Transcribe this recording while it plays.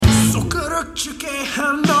चुके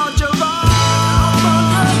हैं नौजवान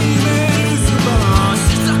मगर मेरी जुबान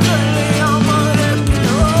सिसक ले हमारे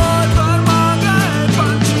प्यार पर मगर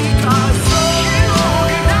पंछी का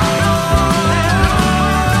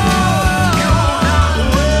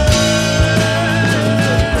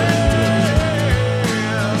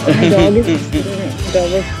My dog is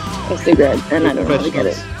a cigarette and I don't know how to get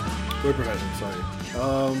it. We're professional, sorry.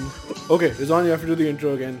 Okay, Rizwan, you have to do the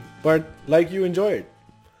intro again. But like you enjoy it.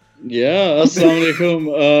 Yeah, Assalamualaikum.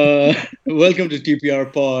 Welcome to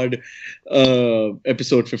TPR Pod,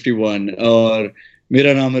 episode 51. और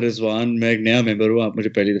मेरा नाम है रिजवान. मैं एक नया member हूँ. आप मुझे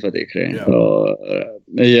पहली दफा देख रहे हैं.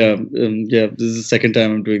 Yeah. This is the second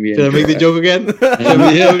time I'm doing the intro. Should I make the joke again?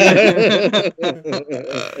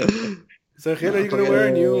 So, Khair, are you going to wear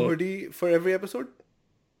a new hoodie for every episode?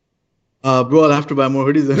 Bro, I'll have to buy more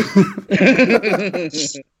hoodies then.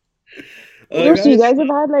 So you guys have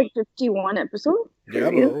had like 51 episodes? Yeah,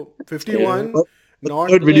 bro. 51. Yeah. Not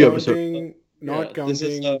Third video counting, not Yeah, counting this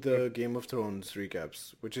is, the Game of Thrones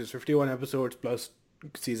recaps, which is 51 episodes plus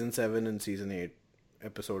season 7 and season 8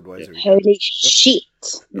 episode-wise. recaps. Holy shit.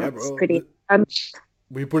 Yeah, That's bro. pretty.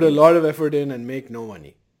 We put a lot of effort in and make no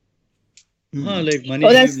money. like money.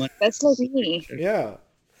 Oh, that's like me. Yeah.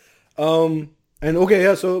 And okay,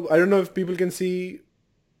 yeah, so I don't know if people can see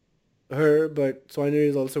her, but Swineryy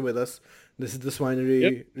is also with us. This is the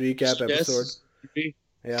Swineryy recap episode. Yes.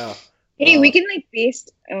 Yeah. Hey, we can like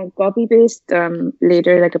copy paste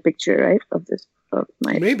later like a picture, right? Of this, of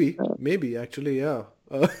my. Maybe actually, yeah.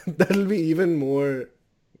 That'll be even more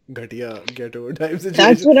ghetto type situation.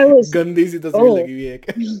 That's what I was. Gandhi si tasveer lagi hui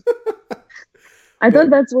hai. I thought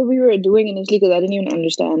that's what we were doing initially because I didn't even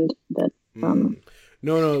understand that.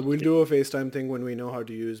 No, we'll do a FaceTime thing when we know how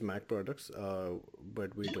to use Mac products,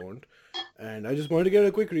 but we don't. And I just wanted to get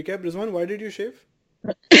a quick recap. Rizwan, why did you shave?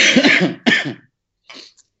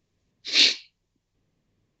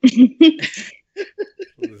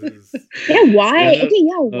 Yeah, why? Okay,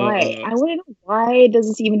 yeah, why? I want to know why does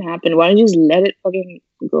this even happen? Why don't you just let it fucking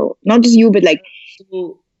go? Not just you, but like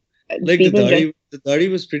So, like people the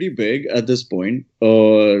dadi was pretty big at this point,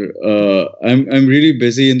 or I'm really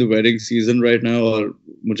busy in the wedding season right now, और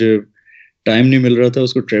मुझे time नहीं मिल रहा था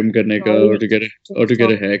उसको trim करने का, or to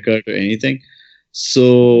get a haircut or anything.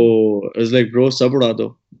 So I was like, bro, sab uda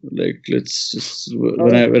do. Like, let's just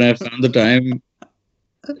when I found the time,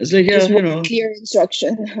 it's like, yeah, just you know, clear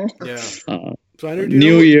instruction. Yeah. uh, So I know,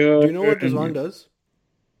 New Year. Do you know what Rizwan does?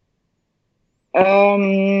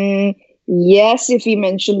 Yes, if he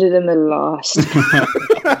mentioned it in the last.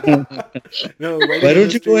 No. why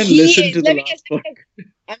don't you go and listen to the last one?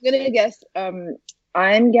 I'm gonna guess.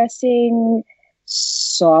 I'm guessing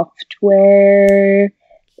software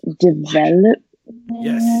development.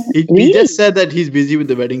 Yes. He just said that he's busy with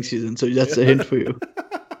the wedding season, so that's a hint for you.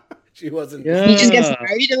 She wasn't. Yeah. He just gets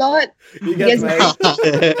married a lot. He gets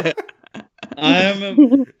married. I'm a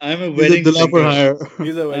He's wedding a dulha for singer. hire.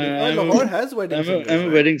 He's a wedding. I'm a- Lahore has wedding singers. I'm a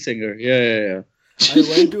right? wedding singer. Yeah. I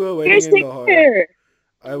went to a You're a wedding in Lahore. singer.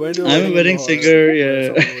 I went to I'm a wedding in Lahore singer, where yeah.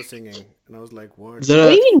 Someone was singing, and I was like, "What?" Is there What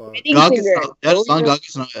do you mean fuck? wedding गा के singer? सुना- यार song गा के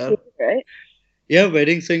सुना यार. Right? Yeah,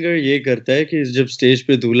 wedding singer ये करता है कि जब stage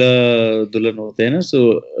पे दूल्हा दुल्हन होते हैं ना, so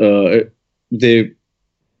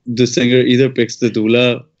the singer either picks the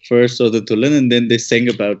doula first or the dulhan, and then they sing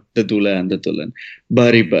about the doula and the dulhan,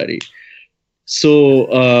 bari bari. So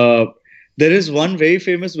there is one very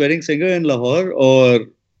famous wedding singer in Lahore,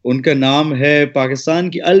 और उनका नाम है पाकिस्तान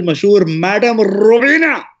की अल मशहूर madam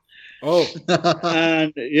Robina. Oh,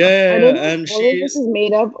 And I yeah, don't know and if all of this is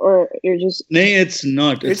made up or you're just. no, it's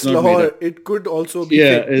not. it's not made Lahore. up. It could also be.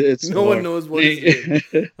 Yeah, fake. it's No one Lahore. knows what it's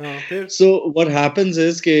doing. फिर So what happens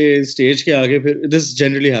is कि stage के आगे फिर this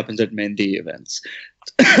generally happens at Mehndi events.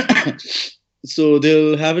 So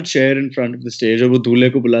they'll have a chair in front of the stage और वो दूल्हे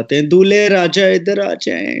को बुलाते हैं, दूल्हे राजा इधर आ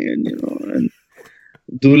जाएं, you know, and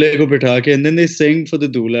दूल्हे को बिठा के, and then they sing for the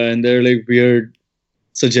doula, and they're like weird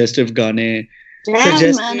suggestive गाने. Damn, man,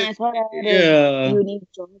 Suggestive, I thought I had yeah. a unique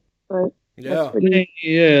job. But Yeah. that's pretty.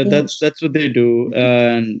 Yeah, that's what they do.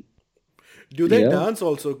 And Do they Yeah. dance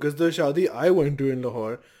also? Because the shadi I went to in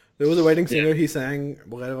Lahore, there was a wedding singer. He sang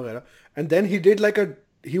वगैरह वगैरह, and then he did like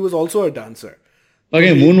he was also a dancer. okay,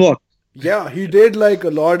 moonwalk. Yeah, he did like a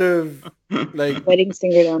lot of like Wedding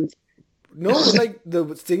singer dance. no, like the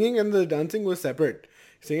singing and the dancing was separate.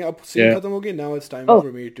 Singing up, singing Yeah. khatam ho gayi, now it's time Oh.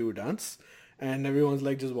 for me to dance, and everyone's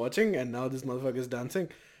like just watching, and now this motherfucker is dancing,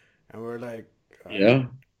 and we're like, Yeah.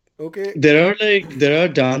 okay, there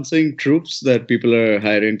are dancing troops that people are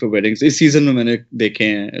hiring for weddings. इस season में मैंने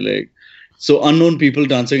देखे हैं, like so unknown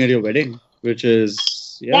people dancing at your wedding, which is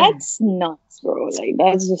That's nuts, bro. Like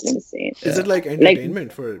that's just insane. is it like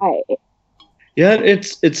entertainment for? I, Yeah,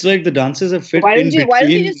 it's like the dances are fit Why in don't they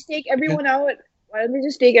between. just take everyone out? Why don't they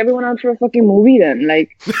just take everyone out for a fucking movie then?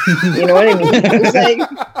 Like, you know what I mean? It's like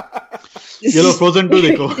Yellow Frozen 2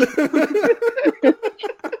 देखो.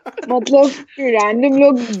 मतलब random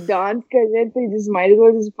लोग dance कर रहे हैं तो you just might as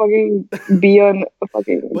well just fucking be on a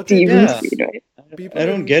fucking But TV yeah. screen, right? People I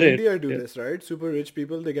don't in get it. India do Yeah. this, right? Super rich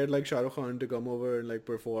people, they get like Shah Rukh Khan to come over and like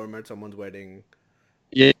perform at someone's wedding.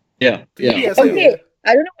 Yeah. तो ये भी Yeah. ऐसा ही Okay, है.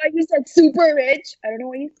 I don't know why you said super rich. I don't know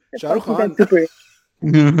why you said, Shah Rukh fuck you said Khan. super rich.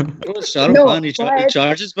 Bro, Shah Rukh No, Khan, he but-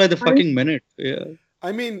 charges by the fucking minute. Yeah.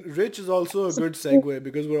 I mean, rich is also a good segue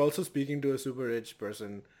because we're also speaking to a super rich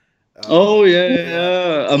person. Oh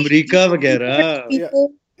yeah. America वगैरह. People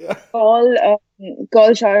Yeah.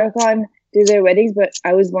 call Shah Rukh Khan to their weddings, but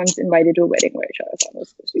I was once invited to a wedding where Shah Rukh Khan was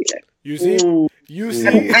supposed to be there. You see? Ooh. You see?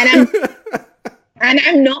 And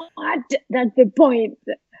I'm not. That's the point.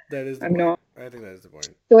 That is the I'm point. not. I think that is the point.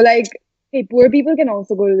 So like, hey, poor people can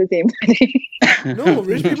also go to the same wedding. No,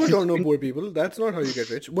 rich people don't know poor people. That's not how you get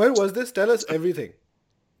rich. Where was this? Tell us everything.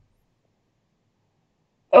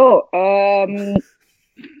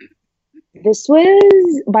 This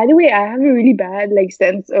was, by the way, I have a really bad like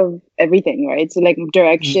sense of everything, right? So like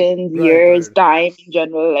directions, Right, years, right. time in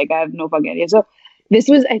general, like I have no fucking idea. So this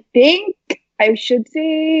was, I think, I should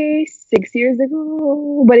say 6 years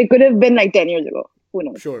ago, but it could have been like 10 years ago. Who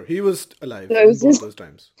knows? Sure, he was alive So it in was both just- those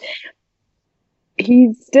times.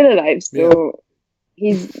 He's still alive, so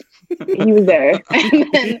he was there. And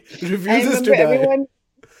then He I refuses to remember die. everyone,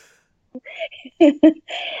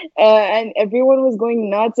 and everyone was going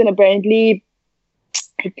nuts. And apparently,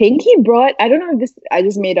 I think he brought, I don't know if this I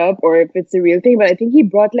just made up or if it's a real thing, but I think he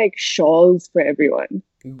brought like shawls for everyone.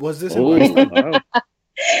 Was this in Oh, Pakistan? wow.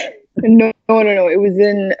 No. It was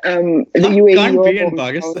in the UAE. Can't your be in hometown.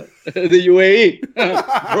 Pakistan. The UAE.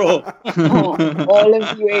 Bro. Oh, all of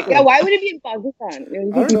UAE. Yeah, why would it be in Pakistan? I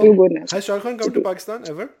don't People know. go nuts. Has Shah Rukh Khan come to Pakistan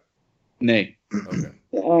ever? Nay. Okay.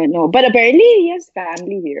 No, but apparently he has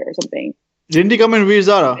family here or something. Didn't he come in Veer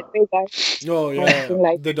Zara? Oh, yeah. Something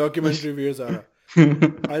like- The documentary Veer Zara.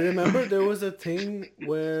 I remember there was a thing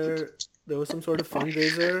where there was some sort of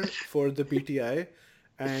fundraiser for the PTI,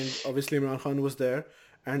 and obviously Imran Khan was there,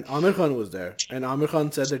 and Amir Khan was there, and Amir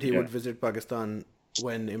Khan said that he would visit Pakistan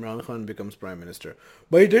when Imran Khan becomes prime minister,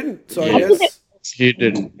 but he didn't. So I Yeah. guess He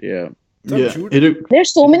didn't. Yeah. some Yeah. shoot.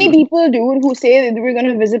 There's so many people, dude, who say that we're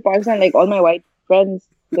gonna visit Pakistan. Like all my white friends,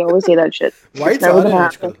 they always say that shit. Whites never आ रहे gonna हैं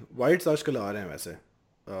happen. आजकल. Whites आजकल आ रहे हैं वैसे.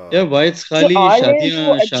 Yeah, whites खाली आ रहे हैं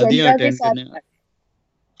शादियां तो शादियां agenda के अटेंड साथ- करने.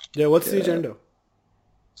 Yeah, what's the agenda?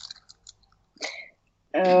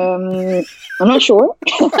 I'm not sure.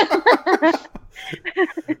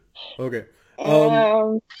 Okay.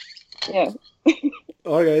 Yeah,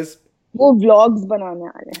 Alright, guys. वो vlogs बनाने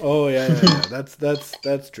आ रहे हैं. Oh yeah.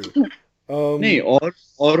 That's true. नहीं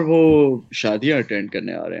और वो शादियां अटेंड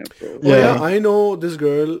करने आ रहे हैं. Bro. Oh, yeah, Yeah. I know this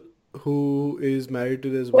girl who is married to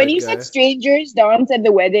this When white you guy. said strangers dance at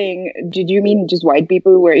the wedding, did you mean just white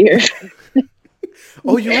people who were here?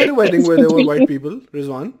 Oh, you had a wedding where there were white people,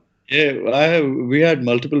 Rizwan? Yeah, we had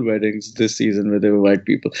multiple weddings this season where there were white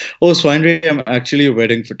people. Oh, Swineryy, I'm actually a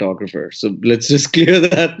wedding photographer. So let's just clear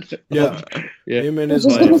that. Yeah. Yeah. Him and I was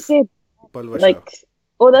his just gonna wife, say, Palvasha. like,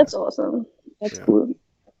 oh, that's awesome. That's Yeah. cool.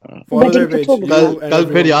 Follow their wedding page. photographer. You and कल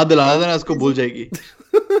फिर everyone. याद दिलाना देना इसको भूल जाएगी.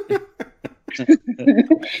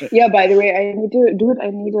 Yeah, by the way, I need to do it.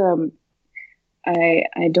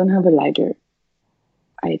 I don't have a lighter.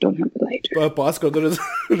 I don't have a lighter. Pass kar do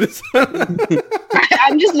Rizwan.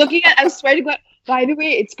 I'm just looking at, I swear to God, by the way,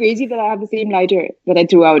 it's crazy that I have the same lighter that I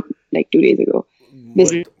threw out like 2 days ago.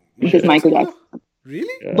 This is Michael Jackson.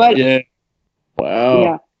 Really? But- yeah. Wow.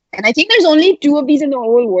 Yeah. And I think there's only 2 of these in the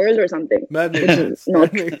whole world or something. Mad Which name. is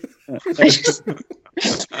not-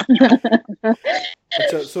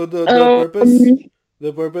 Achha, so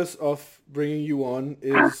the purpose of bringing you on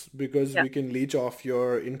is because we can leech off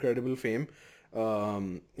your incredible fame,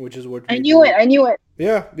 which is what we I knew do. it.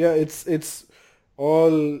 Yeah, it's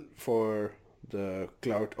all for the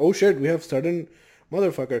clout. Oh shit, we have sudden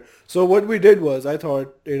motherfucker. So what we did was, I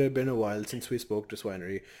thought it had been a while since we spoke to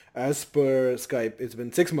Swineryy. As per Skype, it's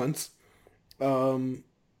been 6 months. And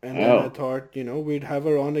then I Wow. thought, we'd have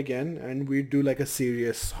her on again and we'd do like a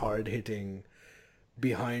serious, hard-hitting,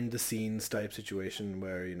 behind-the-scenes type situation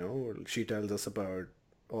where, she tells us about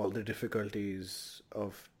all the difficulties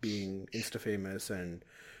of being Insta-famous, and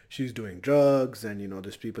she's doing drugs, and,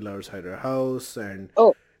 there's people outside her house, and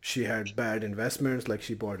Oh. she had bad investments, like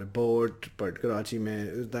she bought a boat, but Karachi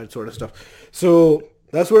mein, that sort of stuff. So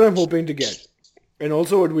that's what I'm hoping to get. And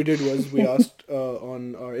also what we did was we asked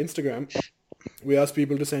on our Instagram, we asked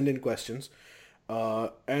people to send in questions.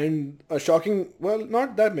 And a shocking, well,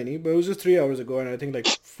 not that many, but it was just 3 hours ago, and I think like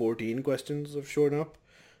 14 questions have shown up.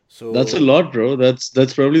 So That's a lot, bro.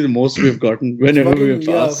 That's probably the most we've gotten it's whenever fucking, we've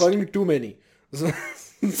yeah, asked. fucking too many. So,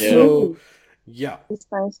 Yeah. yeah. It's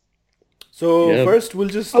nice. So Yeah. first we'll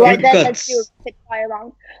just All right, start. then let's do a rapid fire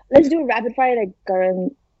round. Let's do a rapid fire like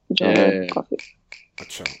Karan, Yeah. coffee.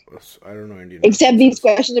 Acha, I don't know Indian. Except these references.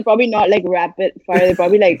 questions are probably not like rapid fire. They're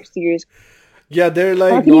probably like serious. Yeah, they're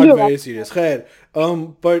like can you do not a very rapid serious. Khair.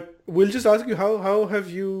 But we'll just ask you how have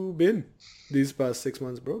you been these past 6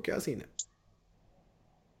 months, bro? Kya scene hai?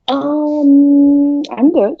 I'm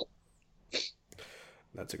good.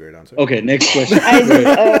 That's a great answer. Okay, next question.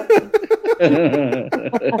 I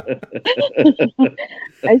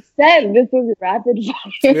said this was rapid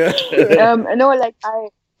fire. Yeah. No, like I.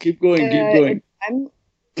 Keep going. Keep going.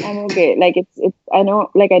 I'm okay. Like it's. I know.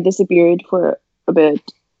 Like I disappeared for a bit,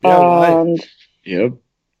 Yeah, why? and Yep.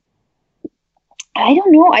 I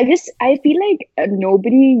don't know. I feel like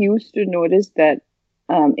nobody used to notice that.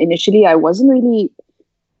 Initially, I wasn't really,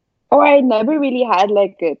 or I never really had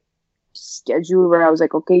like a schedule where I was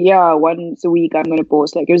like, okay, yeah, once a week I'm gonna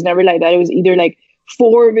post. Like it was never like that. It was either like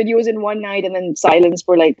 4 videos in one night and then silence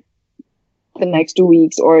for like the next 2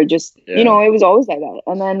 weeks, or just Yeah. it was always like that.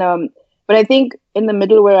 And then but I think in the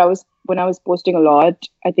middle where when I was posting a lot,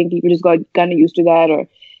 I think people just got kind of used to that,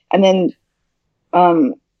 and then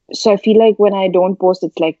so I feel like when I don't post,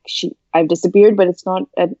 it's like I've disappeared, but it's not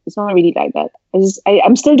really like that.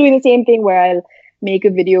 I'm still doing the same thing where I'll make a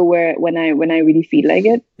video when I really feel like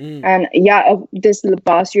it. And yeah, this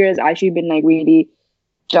past year has actually been like really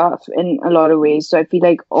tough in a lot of ways. So I feel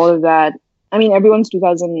like all of that, I mean, everyone's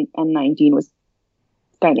 2019 was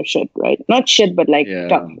kind of shit, right? Not shit, but like Yeah.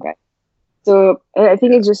 tough, right? So I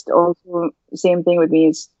think it's just also the same thing with me.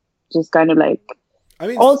 It's just kind of like, I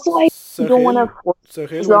mean, also I don't want to,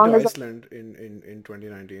 Sahil as went long to as Iceland in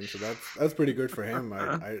 2019, so that's pretty good for him.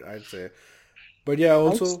 I'd say. But yeah,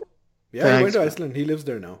 also, yeah, he went Thanks, to man. Iceland. He lives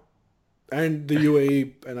there now, and the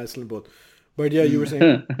UAE and Iceland both. But yeah, you were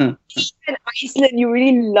saying. in Iceland, you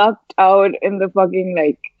really lucked out in the fucking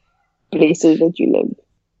like places that you live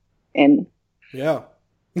in. Yeah.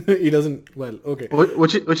 He doesn't. Well, okay.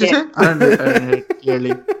 What you Yeah. say? I don't hear it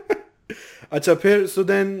clearly. Acha, phir, so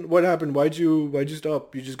then what happened? Why'd you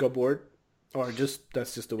stop? You just got bored? Or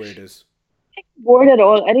that's just the way it is? Bored at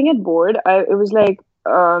all. I didn't get bored. It was like,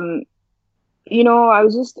 I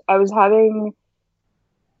was having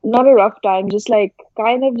not a rough time, just like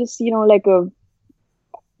kind of just, like a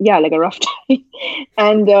rough time.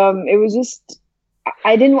 And it was just,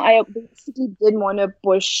 I basically didn't want to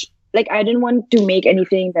push, like I didn't want to make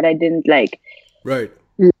anything that I didn't like. Right.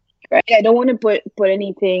 Right. I don't want to put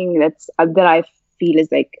anything that I feel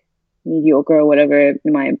is like mediocre or whatever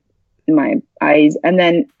in my eyes. And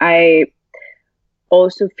then I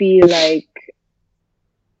also feel like,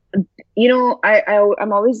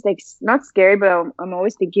 I'm always like not scared, but I'm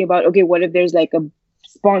always thinking about, okay, what if there's like a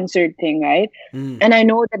sponsored thing, right? And I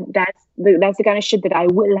know that's the kind of shit that I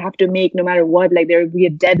will have to make no matter what. Like there will be a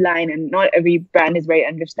deadline, and not every brand is very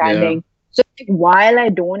understanding. Yeah. So like, while I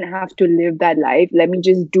don't have to live that life, let me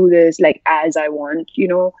just do this like as I want,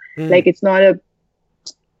 like it's not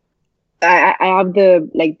I have the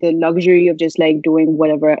luxury of just like doing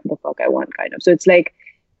whatever the fuck I want, kind of. So it's like,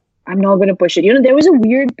 I'm not going to push it. There was a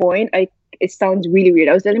weird point. It sounds really weird.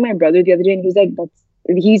 I was telling my brother the other day, and he was like,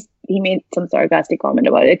 he made some sarcastic comment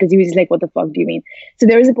about it, because he was just like, what the fuck do you mean? So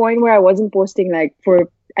there was a point where I wasn't posting I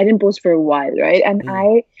didn't post for a while, right? And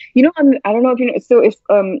I don't know if you know. So if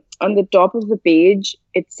on the top of the page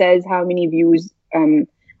it says how many views,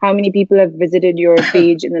 how many people have visited your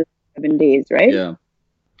page in the last 7 days, right? Yeah.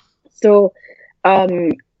 So,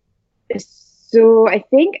 so I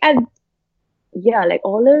think I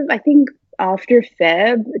think after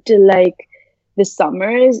Feb to like the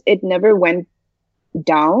summers, it never went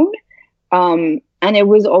down, and it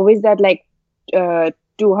was always that like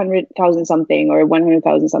 200,000 something or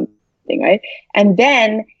 100,000 something, right? And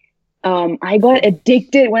then I got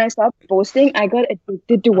addicted when I stopped posting. I got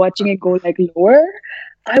addicted to watching it go like lower.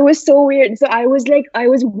 I was so weird. So I was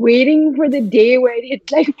waiting for the day where it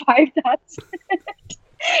hit like 5,000,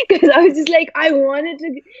 because I was just like, I wanted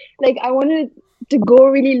to go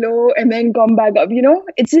really low and then come back up.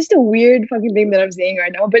 It's just a weird fucking thing that I'm saying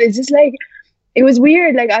right now, but it's just like, it was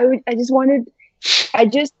weird. Like I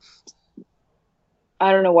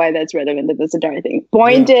don't know why that's relevant to this entire thing.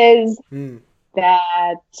 Point is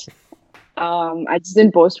that I just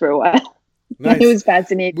didn't post for a while. Nice. It was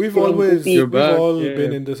fascinating. We've all Yeah.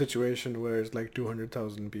 been in the situation where it's like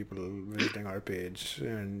 200,000 people visiting our page,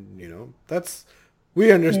 and that's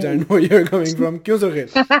We understand where you're coming from. Kyun Sohail?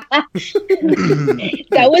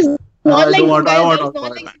 That was not like I want that to was talk not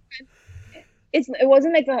about like it. it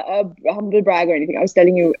wasn't like a humble brag or anything. I was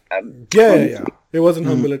telling you. Yeah. It wasn't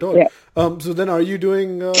humble at all. Yeah. So then, are you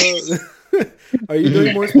doing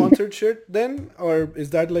more sponsored shit then, or is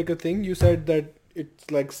that like a thing? You said that it's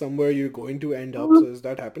like somewhere you're going to end up. So is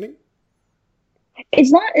that happening?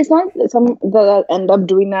 It's not some that I end up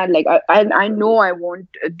doing that. Like I know I won't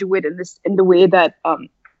do it in the way that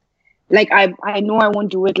like I know I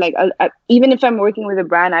won't do it. Like even if I'm working with a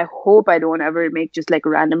brand, I hope I don't ever make just like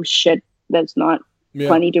random shit that's not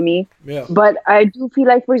funny to me. Yeah. But I do feel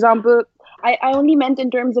like, for example, I only meant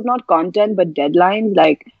in terms of not content but deadlines.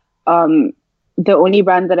 Like the only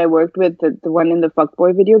brand that I worked with, the one in the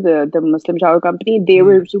fuckboy video, the Muslim shower company, they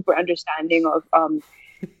were super understanding of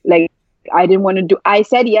like I didn't want to do. I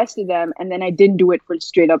said yes to them, and then I didn't do it for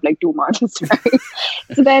straight up like 2 months. Right?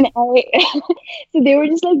 So then so they were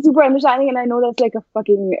just like super understanding, and I know that's like a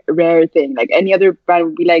fucking rare thing. Like any other brand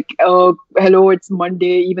would be like, "Oh, hello, it's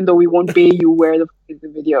Monday," even though we won't pay you. Where the fuck is the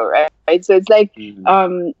video, right? So it's like,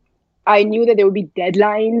 I knew that there would be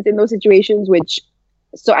deadlines in those situations,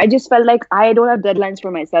 so I just felt like I don't have deadlines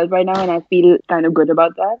for myself right now, and I feel kind of good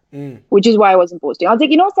about that, which is why I wasn't posting. I was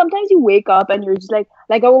like, sometimes you wake up and you're just like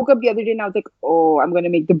I woke up the other day and I was like, oh, I'm going to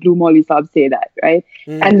make the Blue Molly Saab say that, right?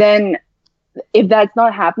 And then if that's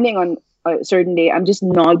not happening on a certain day, I'm just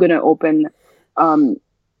not going to open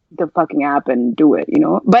the fucking app and do it,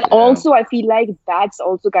 But also I feel like that's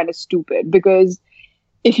also kind of stupid because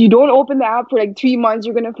if you don't open the app for like 3 months,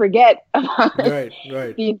 you're going to forget about right.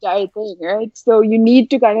 the entire thing, right? So you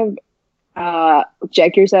need to kind of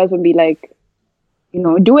check yourself and be like,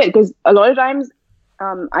 do it. Because a lot of times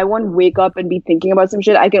I won't wake up and be thinking about some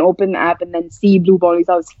shit. I can open the app and then see Blue Bonnie's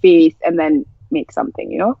face and then make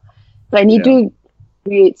something, So I need to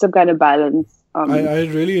create some kind of balance. I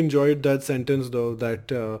really enjoyed that sentence though, that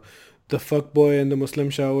the fuckboy and the Muslim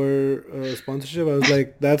shower sponsorship. I was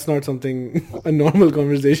like, that's not something a normal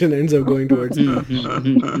conversation ends up going towards.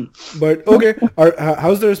 But okay,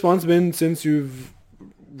 how's the response been since you've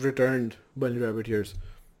returned Bunny Rabbit Years?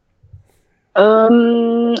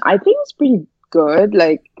 I think it's pretty good.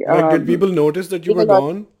 Like did people notice that you were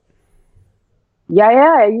gone?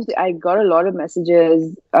 Yeah. I got a lot of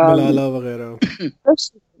messages. Malala vagera.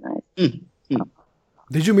 That's nice.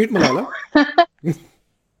 Did you meet Malala?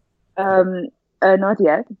 Not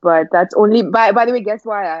yet, but that's only. By the way, guess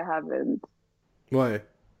why I haven't? Why?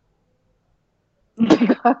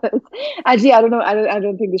 Because actually, I don't know. I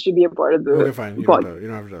don't think this should be a part of the. Okay, fine. You don't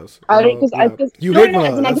have to tell us. You no, hate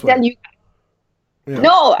Malala. I can tell you. Yeah.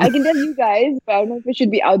 No, I can tell you guys, but I don't know if it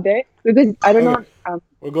should be out there because I don't know.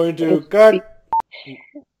 We're going to cut.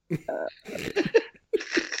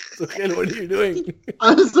 Sohail, what are you doing?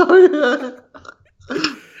 I'm sorry.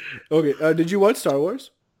 Okay, did you watch Star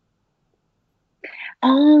Wars?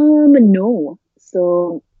 No.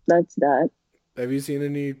 So that's that. Have you seen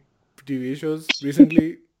any TV shows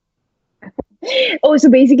recently? Oh, so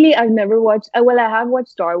basically, I've never watched. Well, I have watched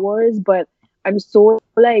Star Wars, but I'm so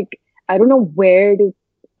like I don't know where to.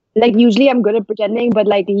 Like usually, I'm good at pretending, but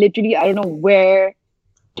like literally, I don't know where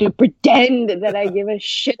to pretend that I give a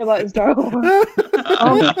shit about Star Wars.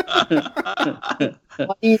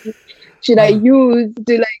 What should I use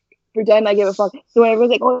to like pretend I give a fuck? So when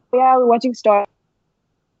everyone's like, "Oh yeah, we're watching Star,"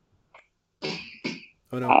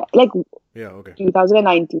 like yeah, okay,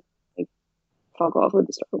 2019, like fuck off with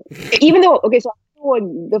the Star Wars. Even though so I don't know what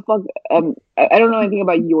the fuck. I don't know anything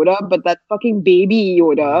about Yoda, but that fucking baby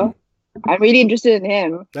Yoda. I'm really interested in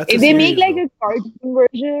him. If they make like a cartoon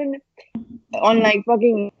version on like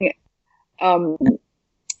fucking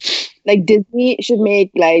like Disney should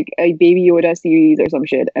make like a Baby Yoda series or some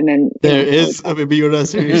shit, and then there is a Baby Yoda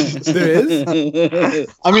series. There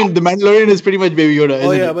is. I mean, The Mandalorian is pretty much Baby Yoda.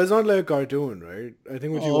 Oh yeah, but it's not like a cartoon, right? I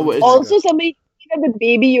think what you also somebody said that the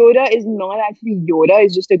Baby Yoda is not actually Yoda;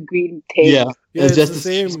 it's just a green thing. Yeah, it's just the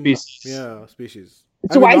same species. Yeah, species.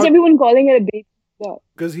 So why is everyone calling it a Baby Yoda?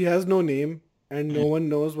 Because he has no name. And no one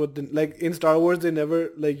knows what like in Star Wars they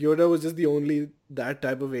never like Yoda was just the only that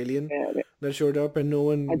type of alien that showed up, and no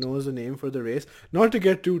one knows the name for the race. Not to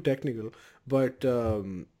get too technical, but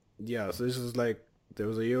yeah. So this is like there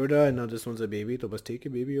was a Yoda, and now this one's a baby. So just take a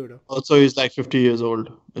Baby Yoda. Also, he's like 50 years old.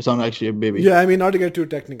 It's not actually a baby. Yeah, I mean not to get too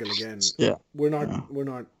technical again. Yeah, we're not. I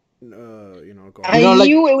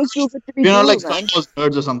knew it was stupid to be. We're not like Star Wars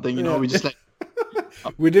nerds or something. We just like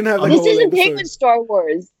we didn't have like this is the thing with Star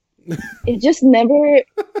Wars. It just never.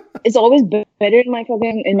 It's always better in my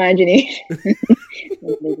fucking imagination.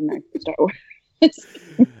 Star Wars.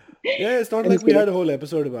 Yeah, it's not I'm like just we kidding. had a whole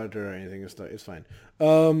episode about her or anything. It's fine.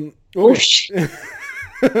 Oh, Okay.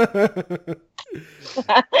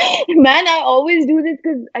 Man, I always do this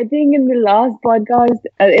because I think in the last podcast,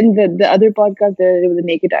 in the other podcast, there was a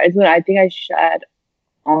naked eyes one. I think I shat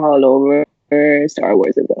all over Star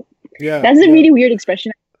Wars as well. Yeah. That's a yeah. really weird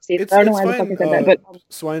expression. I don't know It's why the fuck fine. I said that, but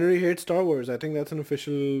Swineryy hates Star Wars. I think that's an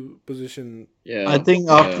official position. Yeah. I think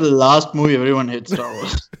after the last movie, everyone hates Star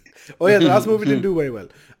Wars. Oh yeah, the last movie didn't do very well.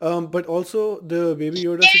 But also the Baby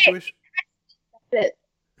Yoda situation.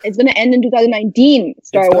 it's gonna end in 2019.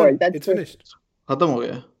 Star It's Wars. done. That's It's finished. Khatam ho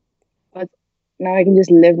gaya. now I can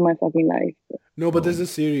just live my fucking life. No, but there's a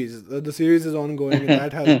series. The series is ongoing, and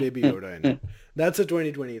that has Baby Yoda in it. That's a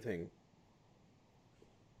 2020 thing.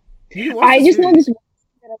 You can watch I the just know series. this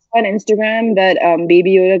that I saw on Instagram that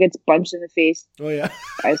Baby Yoda gets punched in the face. Oh yeah,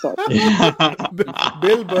 I saw that.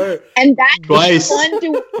 Bill Burr. And that Twice. fun to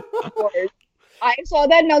watch Star Wars. I saw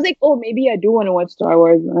that and I was like, oh, maybe I do want to watch Star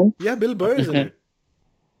Wars, man. Yeah, Bill Burr is in it.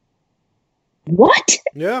 What?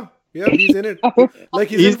 Yeah, he's in it. Like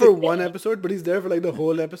he's in for one episode, but he's there for like the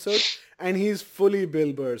whole episode, and he's fully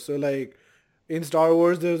Bill Burr. So like in Star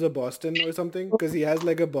Wars, there's a Boston or something because he has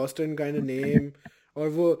like a Boston kind of name,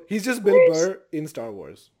 or he's just Bill Burr in Star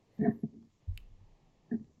Wars.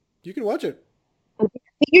 You can watch it. I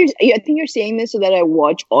think you're saying this so that I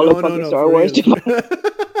watch all of fucking Star for Wars. real.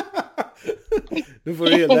 No, for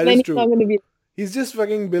real, that Then is it's not true. gonna be He's just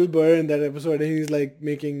fucking Bill Burr in that episode, and he's like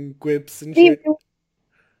making quips and shit.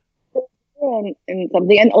 and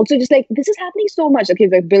something, and also just like this is happening so much. Okay,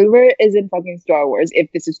 like Bill Burr is in fucking Star Wars, if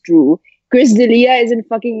this is true. Chris D'Elia is in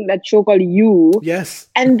fucking that show called You, Yes.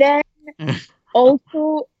 and then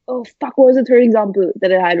also, oh fuck, what was the third example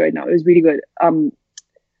that I had right now? It was really good.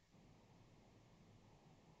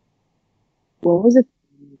 What was the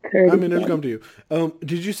third? I mean, it'll example? come to you.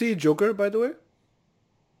 Did you see Joker, by the way?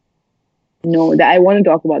 No, that I want to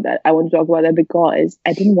talk about that. I want to talk about that because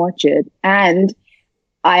I didn't watch it, and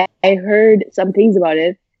I heard some things about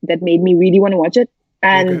it that made me really want to watch it,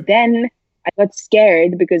 and Okay. then I got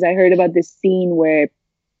scared because I heard about this scene where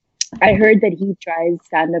I heard that he tries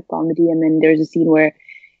stand-up comedy, and then there's a scene where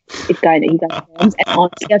he kind of comes, and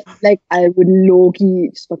honestly, I feel like I would low-key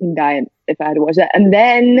just fucking die if I had to watch that, and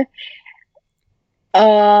then.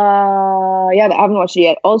 Yeah, I haven't watched it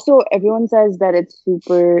yet. Also, everyone says that it's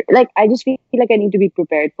super. Like, I just feel like I need to be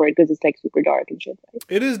prepared for it because it's like super dark and shit. Right?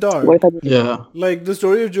 It is dark. What if I Yeah. Like the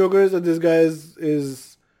story of Joker is that this guy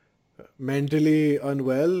is mentally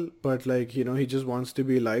unwell, but like he just wants to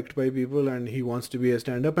be liked by people and he wants to be a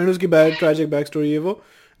stand-up. And uski bad tragic backstory evo,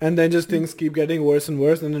 and then just things keep getting worse and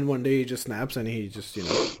worse, and then one day he just snaps and he just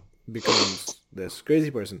becomes this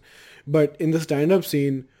crazy person. But in the stand-up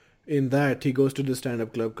scene. In that, he goes to the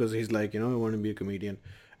stand-up club because he's like, I want to be a comedian.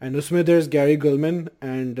 And usme there's Gary Gulman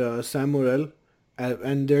and Sam Morril,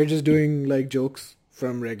 and they're just doing like jokes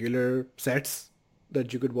from regular sets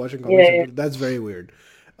that you could watch in Comedy Central. That's very weird.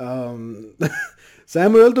 Sam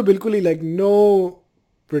Morril to bilkul hi, like no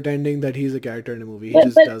pretending that he's a character in a movie. He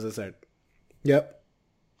just does a set. Yep.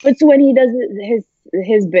 But so when he does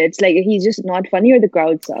his bits, like he's just not funny, or the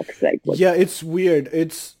crowd sucks. Like what? Yeah, it's weird.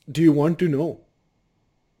 Do you want to know?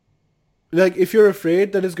 Like, if you're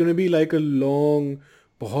afraid that it's going to be like a long,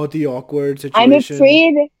 bahut hi awkward situation. I'm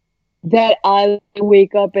afraid that I'll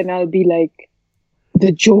wake up and I'll be like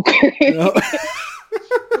the Joker. No.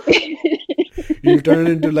 You'll turn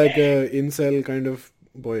into like a incel kind of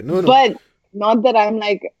boy. No. But not that I'm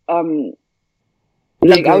like I would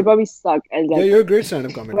probably suck as like. Yeah, you're a great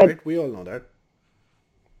stand-up comic, right? We all know that.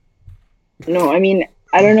 No, I mean,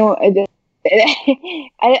 I don't know. I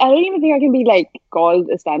don't even think I can be like called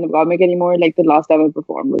a stand-up comic anymore. Like the last time I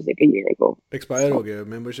performed was like a year ago. Expire ho gaya.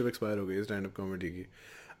 Membership expire ho gaya stand-up comedy ki.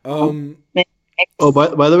 Oh,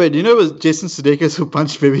 by the way, do you know it was Jason Sudeikis who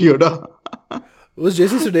punched Baby Yoda? Was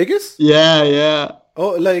Jason Sudeikis? Yeah.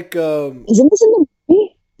 Oh, like Isn't this in the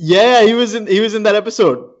movie? Yeah, he was in that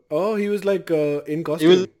episode. oh, he was like in He costume.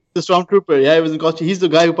 was the stormtrooper. Yeah, he was in costume. He's the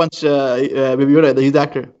guy who punched Baby Yoda. He's the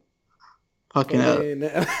actor. Fucking hell.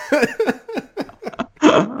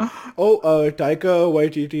 Taika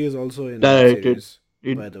Waititi is also in that Directed.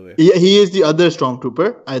 series, by the way. He is the other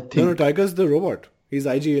stormtrooper, I think. No, Taika's the robot. He's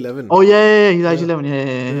IG-11. Oh yeah, he's IG-11.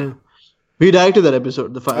 Yeah. He directed that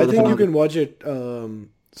episode. I think you can watch it,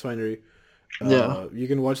 Swineryy. Yeah. You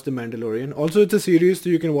can watch The Mandalorian. Also, it's a series, so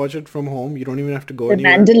you can watch it from home. You don't even have to go The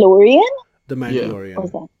anywhere. Mandalorian? The Mandalorian.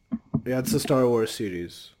 What's that? Yeah, it's a Star Wars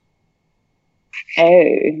series. Oh,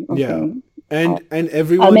 okay. Yeah. And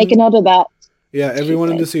everyone... I'll make a note of that. Yeah,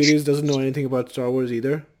 everyone in the series doesn't know anything about Star Wars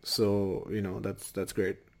either. So, that's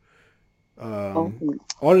great. Or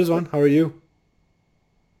Rizwan, how are you?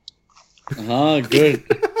 Good.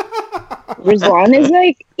 Rizwan is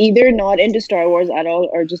like either not into Star Wars at all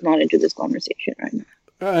or just not into this conversation right now.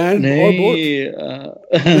 And or both.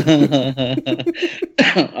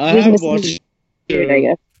 I He's have missing watched. it, I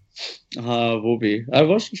guess. वो भी. I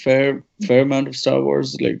watched a fair amount of Star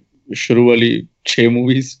Wars, like शुरू वाली 6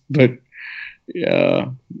 movies, but yeah,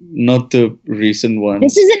 not the recent ones.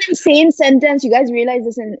 This is an insane sentence. You guys realize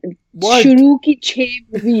this in What? Shuru ki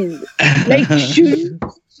 6 movies. Like Shuru ki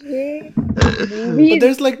 6 movies. But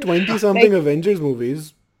there's like 20 something Avengers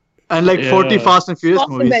movies. And like 40 Fast and Furious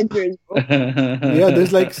Fuck movies. Avengers, bro.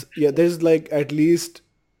 There's like at least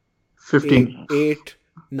 15. 8,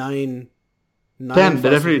 9, 10. Fast They're and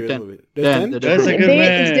definitely Furious 10. movies. There's 10? That's a good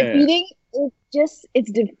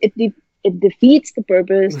It's defeating. It defeats the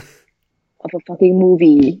purpose of a fucking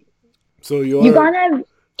movie. So You can't have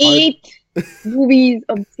 8 movies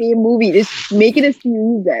of the same movie. Just make it a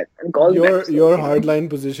series then and call it episodes. your hardline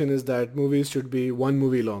position is that movies should be one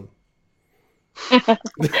movie long.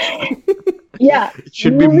 Yeah. It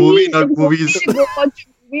should be movie, not if you want movies. me to go watch a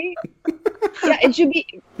movie, yeah, it should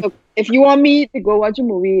be. Look, if you want me to go watch a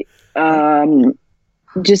movie,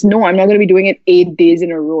 just know I'm not going to be doing it 8 days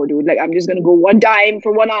in a row, dude. Like, I'm just going to go one time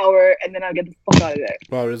for 1 hour and then I'll get the fuck out of there.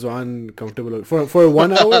 Wow, Rizwan comfortable. For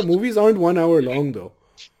 1 hour, movies aren't 1 hour long though.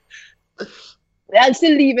 I'll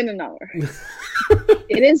still leave in an hour.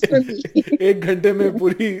 It is for me. 1 घंटे में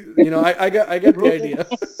पूरी, I get the idea.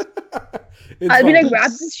 I'll be like,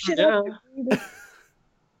 wrap this shit up.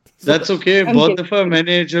 That's okay. बहुत दफा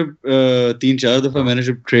मैंने जब 3-4 दफा मैंने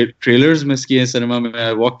जब trailers miss किए सिनेमा में,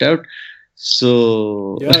 I walked out.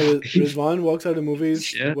 So yeah, Rizwan walks out of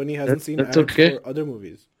movies when he hasn't seen ads for other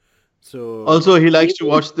movies. So Also, he likes to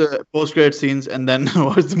watch the post-credit scenes and then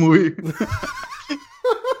watch the movie.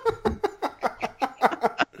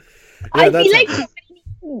 I feel like somebody needs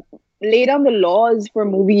to lay down the laws for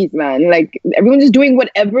movies, man. Like, everyone's just doing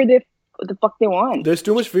whatever the fuck they want. There's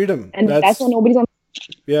too much freedom. And that's why nobody's on.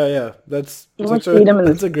 Yeah. That's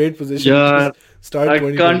a great position. Yeah, Start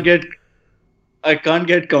I can't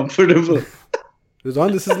get comfortable.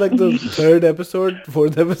 Rizwan, this is like the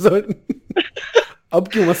 4th episode. अब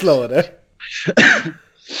क्यों मसला हो रहा है?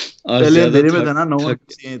 No one can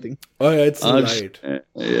see anything. Oh yeah, it's light.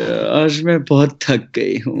 आज मैं बहुत थक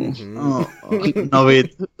गई हूँ.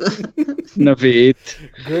 Naved.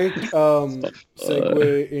 Great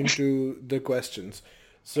segue into the questions.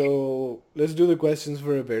 So let's do the questions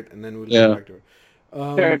for a bit and then we'll get back to it.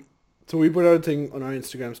 Sure. So we put out a thing on our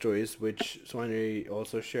Instagram stories, which Swineryy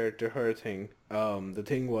also shared to her thing. The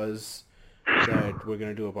thing was that we're going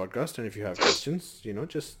to do a podcast, and if you have questions,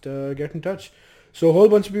 just get in touch. So a whole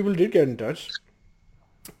bunch of people did get in touch.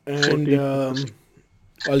 And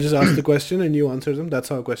I'll just ask the question and you answer them. That's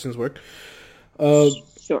how questions work.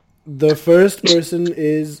 Sure. The first person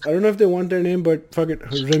is, I don't know if they want their name, but fuck it.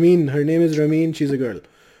 Ramin. Her name is Ramin. She's a girl.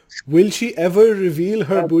 Will she ever reveal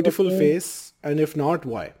her beautiful face? And if not,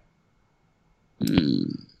 why?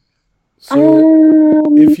 So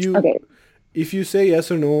if you say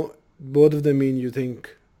yes or no, both of them mean you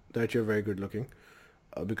think that you're very good looking,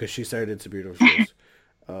 because she said it's a beautiful face.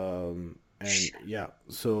 And yeah,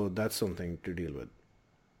 so that's something to deal with.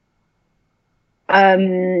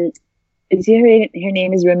 Is her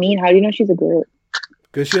name is Ramin? How do you know she's a girl?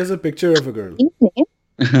 Because she has a picture of a girl.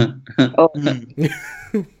 I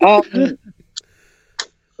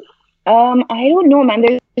don't know, man.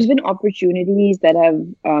 There's been opportunities that have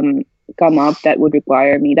come up that would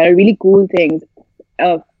require me, that are really cool things,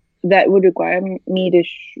 that would require me to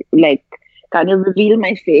kind of reveal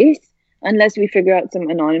my face, unless we figure out some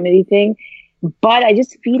anonymity thing. But I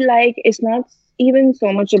just feel like it's not even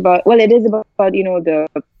so much about, well, it is about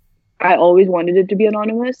I always wanted it to be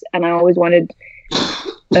anonymous, and I always wanted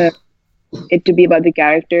it to be about the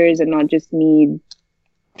characters and not just me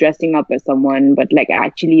dressing up as someone, but like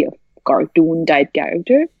actually a cartoon type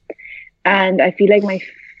character. And I feel like my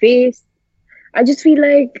face, I just feel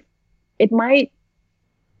like it might,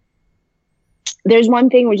 there's one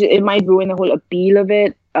thing which it might ruin the whole appeal of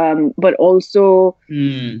it, but also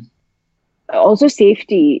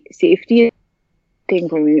safety thing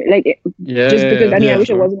for me, like just because I wish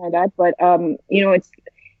it wasn't like that, but it's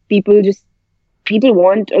people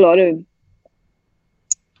want a lot of,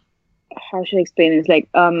 how should I explain it? It's like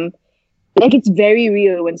it's very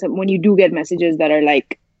real when you do get messages that are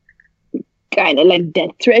like kind of like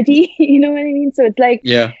death threaty, you know what I mean? So it's like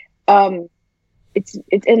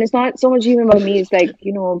it's not so much even about me. It's like,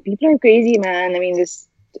 people are crazy, man. I mean,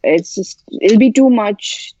 it'll be too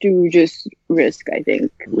much to just risk, I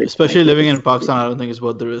think. Especially living in Pakistan, I don't think it's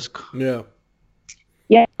worth the risk. Yeah.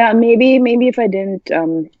 Yeah, maybe if I didn't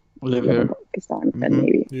Live live in here. Pakistan, then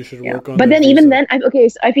maybe. You should Yeah. work on But that then even visa. then,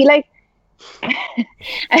 so I feel like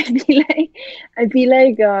I feel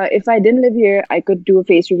like if I didn't live here, I could do a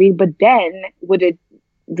face reveal. But then would it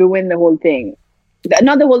ruin the whole thing?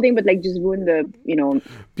 Not the whole thing, but like just ruin the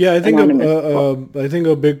Yeah, anonymous. I think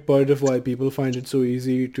a big part of why people find it so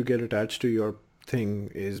easy to get attached to your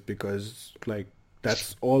thing is because like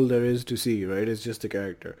that's all there is to see, right? It's just a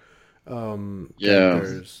character,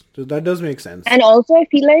 characters. So that does make sense. And also, I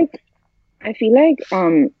feel like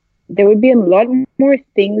there would be a lot more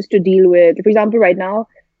things to deal with. For example, right now,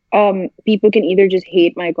 people can either just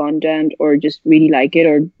hate my content or just really like it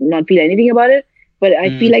or not feel anything about it. But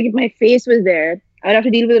I feel like if my face was there, I'd have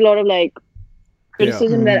to deal with a lot of like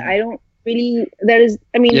criticism that I don't really. That is,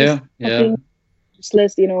 I mean, Yeah, fucking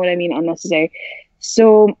useless. You know what I mean? Unnecessary.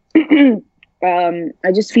 So.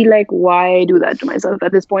 I just feel like, why do that to myself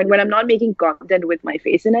at this point when I'm not making content with my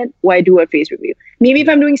face in it? Why do a face review? Maybe if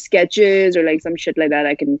I'm doing sketches or like some shit like that,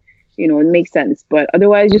 I can, it makes sense. But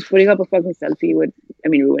otherwise, just putting up a fucking selfie would,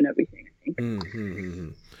 ruin everything, I think.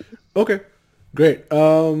 Okay, great.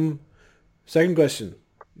 Second question,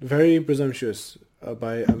 very presumptuous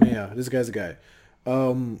by Ameya. This guy's a guy.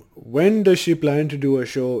 When does she plan to do a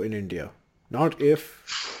show in India? Not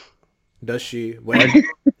if. Does she? When?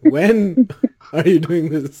 When are you doing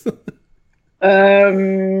this?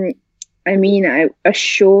 I mean, a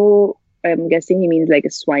show. I'm guessing he means like a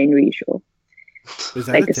Swineryy show. Is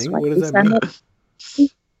that like a thing? What does that mean?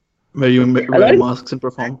 Where you wear masks and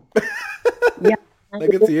perform? Yeah,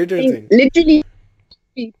 like a theater thing. Literally,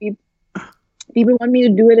 people want me to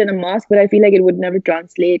do it in a mask, but I feel like it would never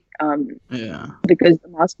translate. Because the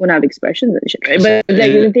mask won't have expressions and shit, right? But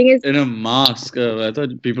like the thing is, in a mask. I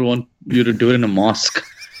thought people want you to do it in a mosque.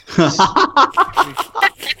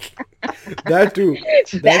 That too.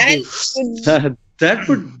 That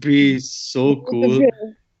would be so cool.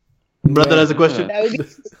 Brother has a question. That would be,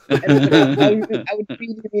 I would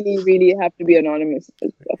really, really, really have to be anonymous.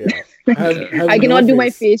 Yeah. Have I cannot no do my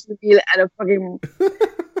face. face reveal at a fucking.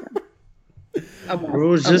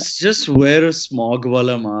 Bro, just wear a smog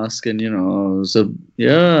wala mask and so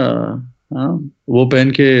yeah. वो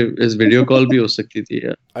पहन के इस video call भी हो सकती थी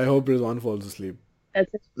यार. I hope Rizwan falls asleep.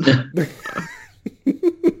 That's it.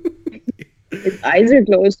 His eyes are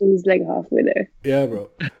closed, so he's like halfway there. Yeah, bro.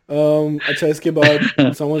 अच्छा इसके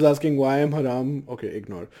बाद someone's asking why I'm haram. Okay,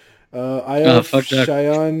 ignore.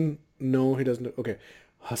 Shayan. No, he doesn't. Okay,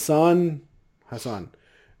 Hassan.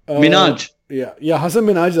 Minaj. Yeah, Hassan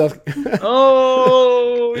Minaj is asking.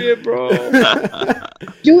 Oh, yeah, bro.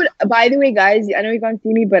 Dude, by the way, guys, I know you can't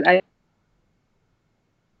see me, but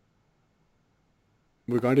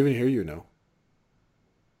We can't even hear you now.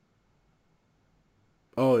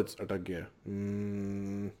 Oh, it's atak gaya.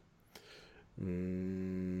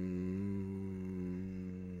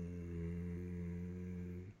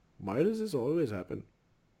 Why does this always happen?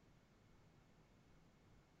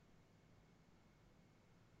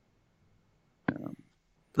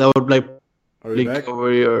 That would like Are we back?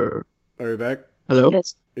 over your. Are we back? Hello?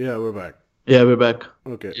 yes. Yeah, we're back. Yeah, we're back.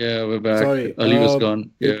 Okay. Yeah, we're back. Sorry. Ali was gone.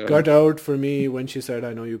 It cut out for me when she said,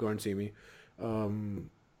 I know you can't see me.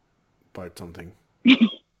 Part something. Yeah.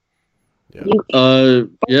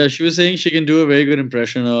 Yeah, she was saying she can do a very good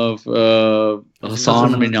impression of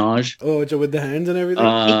Hassan Minaj. Oh, so with the hands and everything?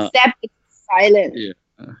 Except it's silent. Yeah.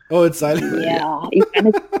 Oh, it's silent. Yeah.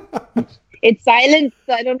 It's silent,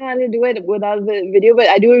 so I don't know how to do it without the video, but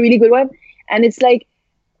I do a really good one. And it's like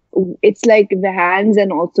the hands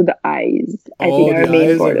and also the eyes. I think are the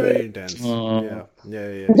main eyes part are of very it. intense. Yeah.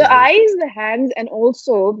 The eyes, the hands, and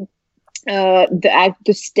also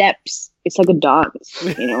the steps. It's like a dance,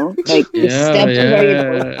 like the steps are very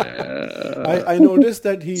important. I noticed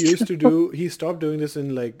that he stopped doing this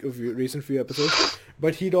in like recent few episodes,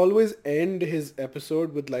 but he'd always end his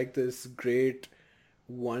episode with like this great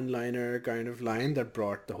one-liner kind of line that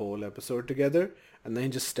brought the whole episode together, and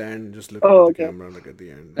then just stand and just look at the camera like at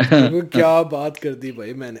the end. Kya baat kar di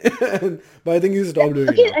bhai maine? But I think he stopped doing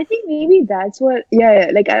it. I think maybe that's what.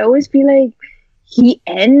 Yeah. Like I always feel like he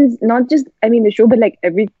ends not just the show, but like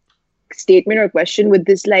every statement or question with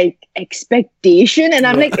this like expectation, and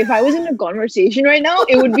I'm like, if I was in a conversation right now,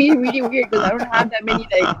 it would be really weird because I don't have that many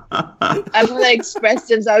like I don't like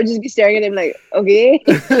expressives. I would just be staring at him like, okay,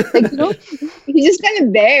 like he's just kind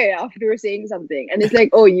of there after saying something, and it's like,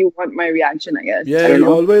 oh, you want my reaction, I guess. Yeah, he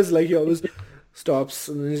always stops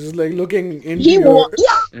and he's just like looking into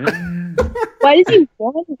Why does he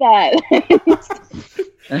want that?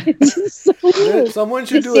 It's so weird. Someone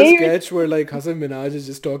should do a sketch where like Hassan Minaj is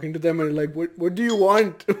just talking to them and like, what do you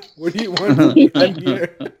want? What do you want? I'm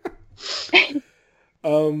here.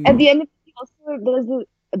 At the end of the also there's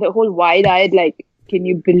the whole wide-eyed, like, can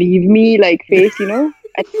you believe me, like, face, you know?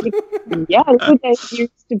 I think, yeah, look at that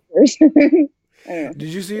used person. I don't know. Did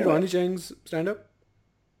you see Ronnie Chang's stand-up?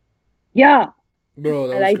 Yeah, Bro,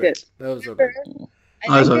 that I was liked great. it. That was so good.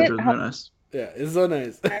 I liked it it. was very nice. Yeah, it's so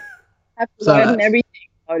nice. I've So forgotten nice. everything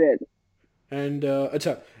about it. And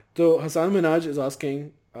acha, so Hassan Minaj is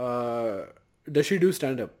asking, does she do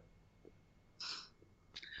stand-up?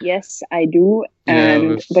 Yes, I do. Yeah,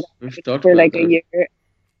 And but we've talked for about like a that. year.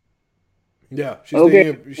 Yeah, she's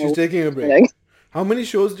Okay. taking a break. Like, How many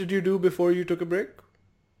shows did you do before you took a break?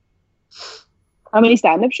 how many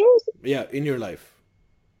stand-up shows? Yeah, in your life.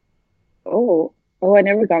 Oh, I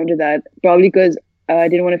never counted that. Probably because I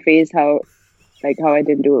didn't want to face how I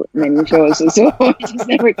didn't do many shows, so I just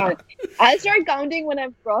never counted. I'll start counting when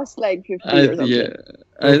I've crossed like 50 or something. Yeah,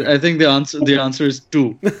 Okay. I think the answer is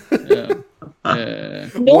 2. Yeah. Yeah.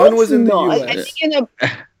 No, One it's was in the not. US. I think in the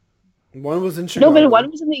One was in Chicago. no, but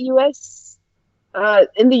one was in the US.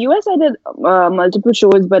 In the US, I did multiple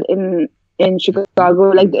shows, but in Chicago,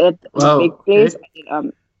 like at Wow, a big place, okay. I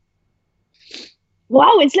did,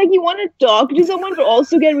 wow, it's like you want to talk to someone, but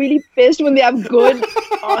also get really pissed when they have good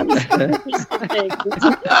answers.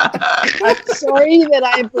 I'm sorry that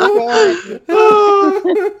I performed.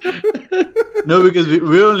 No, because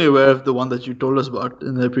we're only aware of the one that you told us about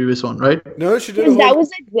in the previous one, right? No, she did a Because that whole... was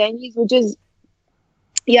like Zenny's, which is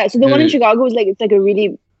so the one in Chicago is like it's like a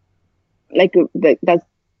really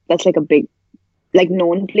that's like a big like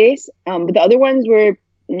known place. But the other ones were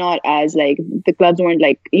not as like the clubs weren't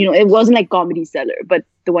like it wasn't like Comedy Cellar, but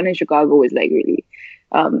the one in Chicago was like really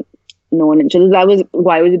known, and so that was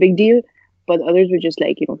why it was a big deal. But the others were just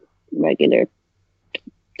like regular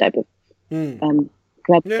type of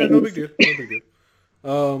club Yeah, things. no big deal. No big deal.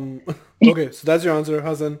 Okay, so that's your answer,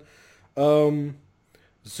 Hassan.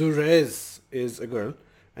 Zurez is a girl,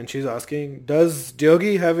 and she's asking, does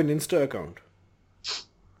Diogi have an Insta account?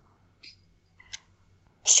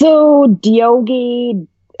 So Diogi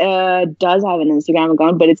does have an Instagram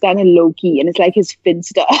account, but it's kind of low key, and it's like his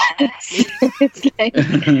Finsta. It's like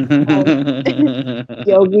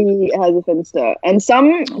Diogi has a Finsta, and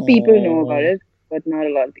some people know about it, but not a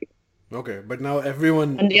lot of people. Okay, but now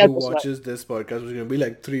everyone And the who others watches this podcast, which is going to be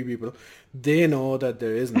like 3 people, they know that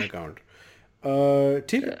there is an account.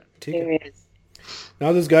 ठीक है. There is.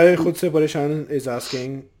 Now this guy khud se pareshan is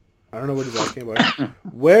asking, I don't know what he's asking about.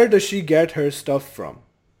 Where does she get her stuff from?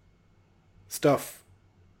 Stuff.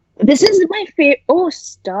 This is my favorite. Oh,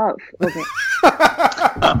 stuff. Okay.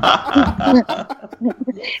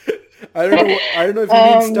 I don't know if he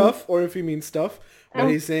means stuff or if he means stuff, but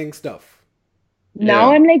he's saying stuff.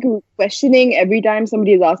 Now I'm like questioning every time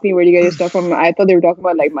somebody is asking me where do you get your stuff from. I thought they were talking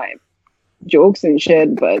about like my jokes and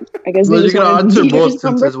shit, but I guess Well, they you just can wanted answer to both use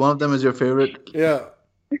since number. one of them is your favorite. Yeah.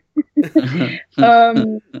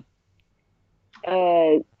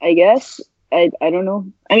 I guess I don't know.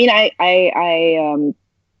 I mean, I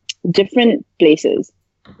different places,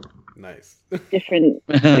 Nice. different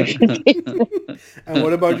places. And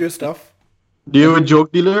what about your stuff? Do you have a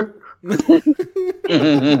joke dealer?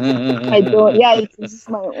 I don't. Yeah, this is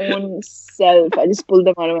my own self. I just pulled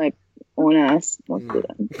them out of my own ass. Most of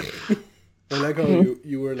them. I like how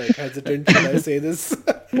you were like hesitant. Should I say this?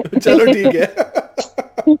 Chalo theek hai.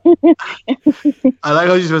 I like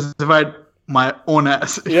how you specified my own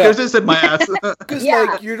ass. Yeah. You just said my ass. Because Yeah.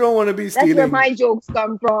 like you don't want to be That's where stealing my jokes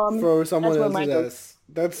come from. for someone That's where my else's ass.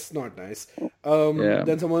 That's not nice.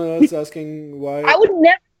 Then someone else asking why. I would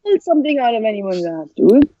never pull something out of anyone's ass,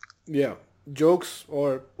 dude. Yeah, jokes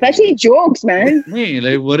or Especially jokes, man. Me,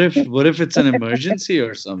 like, what if it's an emergency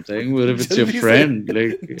or something? What if it's your Jaldi se- friend?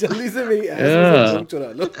 Like, Jaldi se meri ass Yeah. mein se joke chura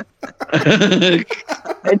lo.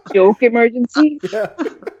 A joke emergency. Yeah.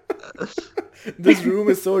 This room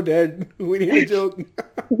is so dead. We need a joke.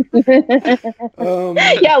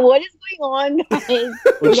 Yeah, what is going on, guys?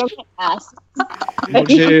 Pull up my ass.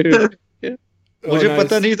 मुझे nice.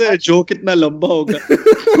 पता नहीं था जो कितना लंबा होगा.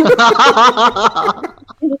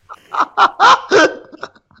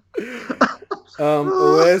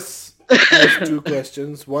 OS has 2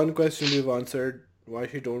 questions. One question we've answered, why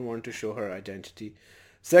she don't want to show her identity.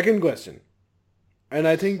 Second question, and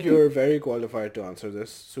I think you're very qualified to answer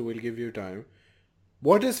this, so we'll give you time.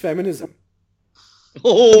 What is feminism?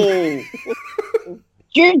 Oh,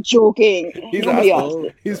 You're joking. He's Nobody asked asked this.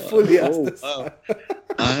 it. He's fully asked this. wow.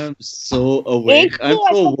 I'm so awake. Hey, I'm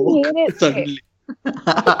I so fucking woke hate it. suddenly.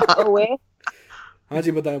 Away. हाँ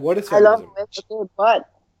जी बताएं, what is I love feminism? it, but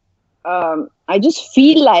I just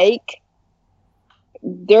feel like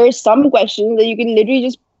there are some questions that you can literally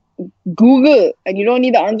just Google and you don't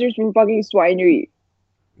need the answers from fucking Swineryy.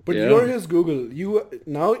 But Yeah. you're his Google.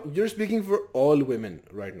 You're speaking for all women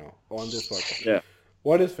right now on this podcast. Yeah.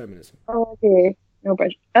 What is feminism? Oh, okay. No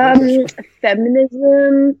pressure. No pressure.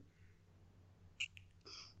 Feminism.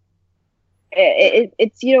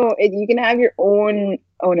 It's you can have your own.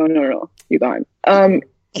 Oh no, you can't.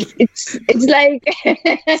 It's like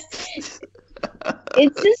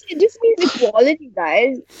it just means equality,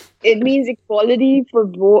 guys. It means equality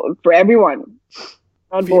for everyone.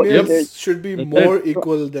 Not both Females genders. should be more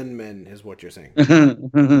equal than men, is what you're saying.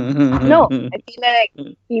 No, I feel like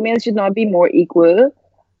females should not be more equal.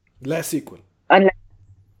 Less equal. Unless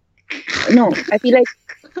no, I feel like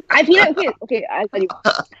okay. I'll tell you.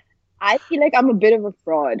 I feel like I'm a bit of a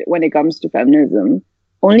fraud when it comes to feminism,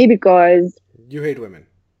 only because You hate women.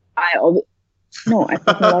 I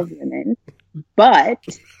fucking love women, but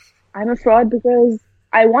I'm a fraud because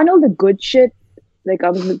I want all the good shit that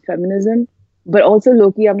comes with feminism, but also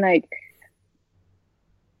low-key, I'm like,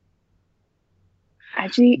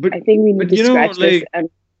 actually, But- I think we need but to scratch this and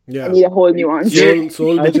Yeah. I need a whole nuance.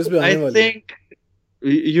 Soul bitches be aane I wali. think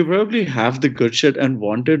you probably have the good shit and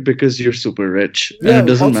want it because you're super rich. Yeah, And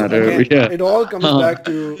it doesn't also, matter. again, Yeah. it all comes back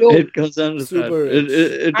to Yo, It comes down to super that.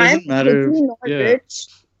 It I'm doesn't matter. literally not Yeah. rich.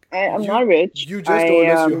 I'm not rich. You just told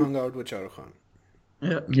us you hung out with Shah Rukh Khan.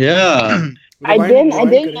 Yeah. I Rewind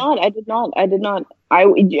did करें. not.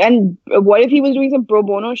 And what if he was doing some pro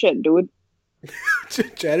bono shit, dude?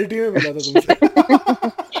 Charity में मिला था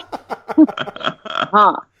तुमसे.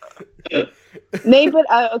 Huh. No, but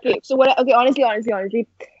okay. So what? Okay, honestly.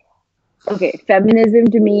 Okay, feminism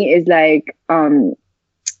to me is like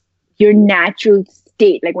your natural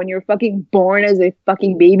state. Like when you're fucking born as a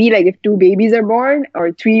fucking baby. Like if two babies are born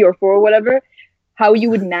or 3 or 4 or whatever, how you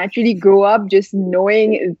would naturally grow up just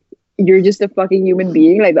knowing you're just a fucking human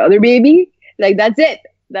being, like the other baby. Like that's it.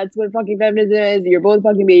 That's what fucking feminism is. You're both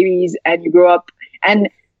fucking babies and you grow up. And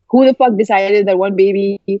who the fuck decided that one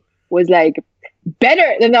baby was like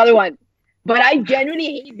better than the other one? But I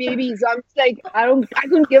genuinely hate babies. So I'm just like, I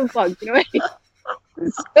couldn't give a fuck, you know?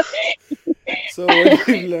 So what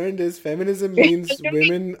we've learned is feminism means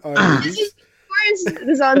women are babies.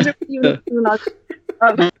 This answer for you is not.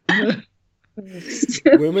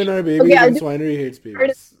 Women are babies Okay, I'll and do- Swineryy hates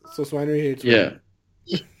babies. So Swineryy hates Yeah. women.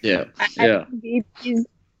 Yeah. I Yeah. think babies,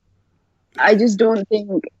 I just don't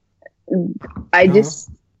think. I Uh-huh. just,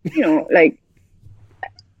 like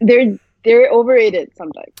they're overrated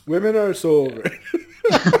sometimes. Women are so over it.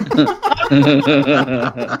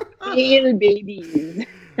 Male babies.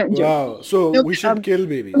 I'm joking. Wow. So No, we should kill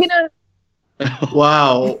babies. We're gonna-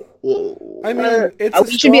 Wow. I mean, it's a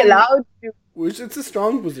we should be strong- allowed to. It's a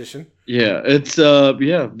strong position. Yeah. It's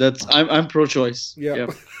that's I'm pro choice. Yeah.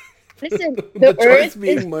 Listen, The the, choice earth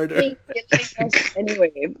being is murder. killing us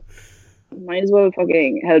anyway. Might as well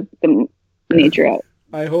fucking help the nature out.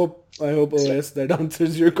 I hope OS that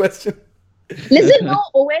answers your question. Listen, no,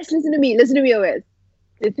 OS, listen to me, OS.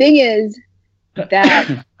 The thing is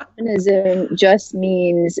that feminism just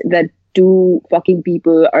means that two fucking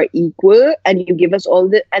people are equal and you give us all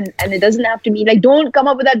the and it doesn't have to mean like don't come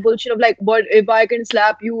up with that bullshit of like but if I can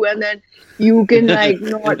slap you and then you can like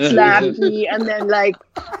not slap me and then like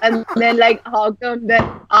how come that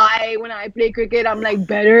when I play cricket I'm like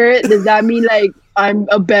better? Does that mean like I'm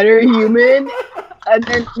a better human? And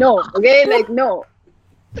then no, okay, like no.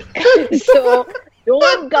 So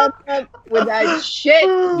don't come up with that shit.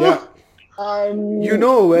 Yeah. You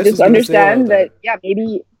know OS is Just gonna say all understand that. that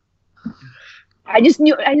maybe I just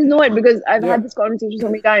know it because I've had this conversation so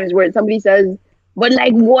many times where somebody says, but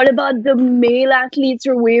like what about the male athletes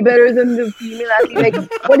are way better than the female athletes? Like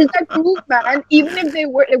what does that prove, man? Even if they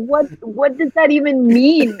were like what does that even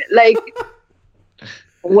mean? Like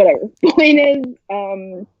whatever. Point is,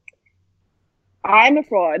 I'm a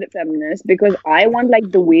fraud feminist because I want like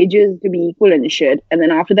the wages to be equal and shit. And then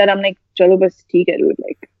after that I'm like, chalo bas theek hai dude,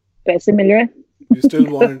 like paise mil rahe. You still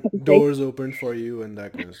want doors opened for you and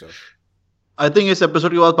that kind of stuff. I think इस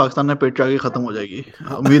episode के बाद पाकिस्तान में patriarchy खत्म हो जाएगी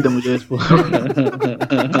उम्मीद है मुझे इस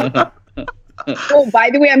Oh, by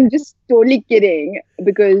the way, I'm just totally kidding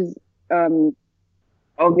because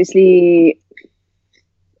obviously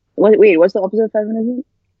what's the opposite of feminism?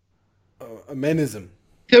 Menism.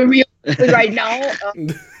 The real right now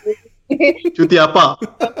चुतियापा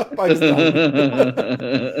Pakistan.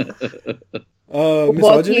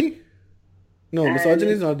 Misogyny? No,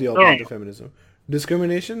 misogyny is not the opposite of feminism.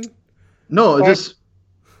 Discrimination? No, just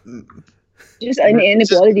just an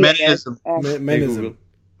inequality. I guess. menism. Menism.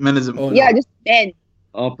 Menism. Oh, no. Yeah, just men.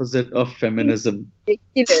 opposite of feminism.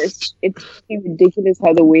 Ridiculous. It's ridiculous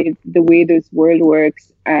how the way this world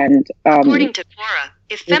works. And according to Quora,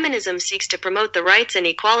 if feminism seeks to promote the rights and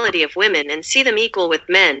equality of women and see them equal with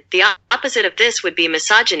men, the opposite of this would be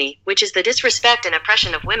misogyny, which is the disrespect and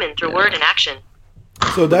oppression of women through word and action.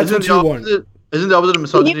 So that's what you want. Isn't the opposite of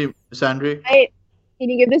misogyny, Swineryy? Can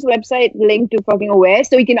you give this website link to fucking OS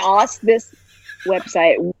so we can ask this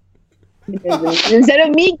website instead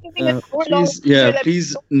of me giving a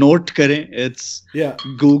please note kare. It's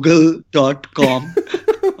google.com.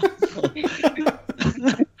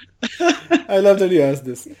 I love that you asked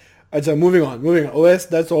this. Achha, moving on. OS,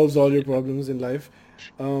 that solves all your problems in life.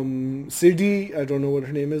 Sidhi, I don't know what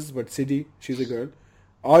her name is, but Sidhi, she's a girl.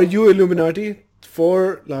 Are you Illuminati?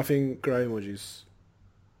 4 laughing cry emojis.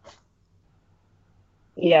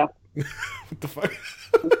 Yeah. What the fuck?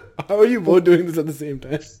 How are you both doing this at the same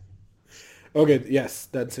time? Okay, yes,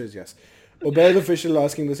 that says yes. Obeid Official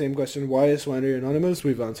asking the same question. Why is Swineryy anonymous?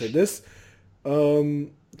 We've answered this.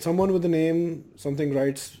 Someone with the name something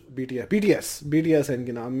writes BTS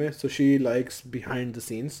इनके नाम में, so she likes behind the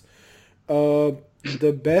scenes.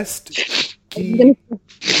 The best key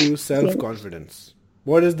to self-confidence.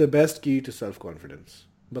 What is the best key to self-confidence?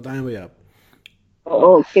 बताएं भाई आप.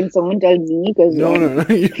 Oh, can someone tell me? Because no.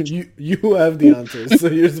 You have the answers, so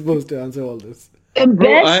you're supposed to answer all this. The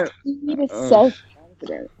best key to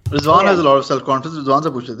self-confidence. Rizwan has a lot of self-confidence. Rizwan se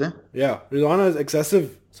पूछ लेते हैं. Yeah, Rizwan has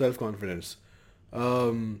excessive self-confidence. I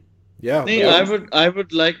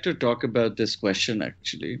would like to talk about this question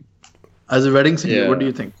actually. As a wedding singer, what do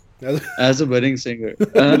you think? As a wedding singer,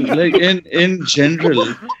 like in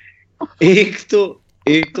general,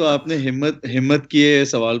 एक तो आपने हिम्मत की है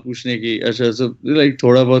सवाल पूछने की. अच्छा, so like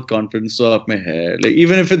थोड़ा बहुत confidence तो आप में है, like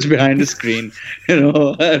even if it's behind the screen, you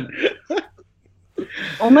know.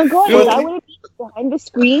 Oh my god, is that what it means? Behind the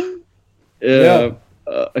screen?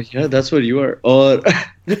 Yeah, that's what you are. Or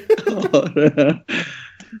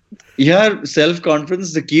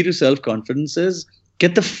self-confidence, the key to self-confidence is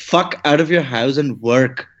get the fuck out of your house and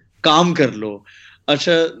work. काम कर लो.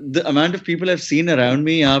 अच्छा, the amount of people I've seen around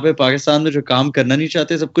me यहाँ पे पाकिस्तान में जो काम करना नहीं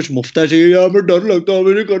चाहते, सब कुछ मुफ्ता चाहिए, यहाँ पे डर लगता है,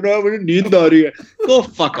 मुझे करना है, मुझे नींद आ रही है. Go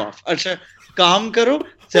fuck off. अच्छा, काम करो,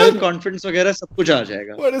 self-confidence वगैरह सब कुछ आ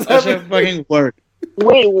जाएगा. अच्छा, fucking work.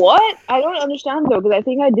 Wait, what? I don't understand though, because I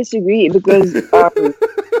think I disagree. Because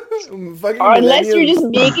unless you're just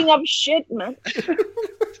making up shit, man.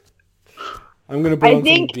 I'm gonna put on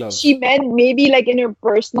some gloves. I think she meant maybe like in her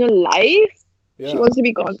personal life, she wants to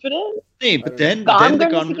be confident. Nee, but then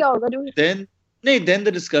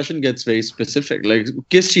the discussion gets very specific. Like,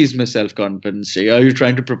 किस चीज में self-confidence चाहिए? Are you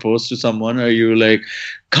trying to propose to someone? Are you like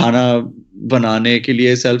खाना बनाने के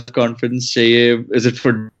लिए self-confidence चाहिए? Is it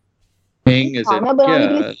for खाना बनाने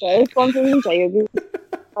के लिए self-confidence चाहिए?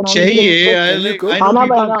 चाहिए. खाना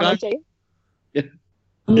बनाना चाहिए.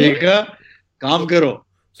 देखा, काम करो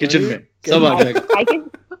किचन में, सब आ जाएगा.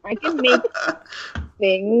 I can make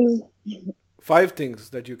things. 5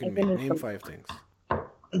 things that you can make. Name 5 things.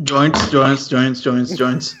 Joints.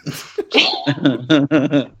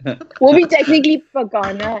 वो भी technically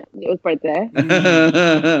पकाना पड़ता है.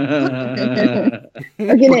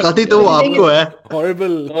 पकाती तो वो आपको है.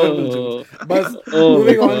 Horrible. Bas,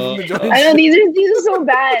 moving on from the joints. I know these are so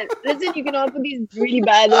bad. Listen, you can all put these really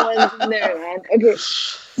bad ones in there, man. Okay.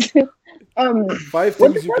 5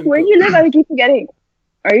 what things the fuck? Where do you live? I keep forgetting.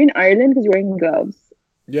 Are you in Ireland? Because you're wearing gloves.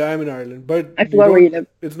 Yeah, I'm in Ireland, but I forgot where you live.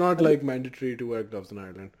 It's not like mandatory to wear gloves in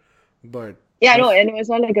Ireland, but yeah, no, and it's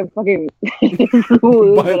not like a fucking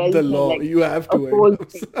rule. But the law, like, you have to wear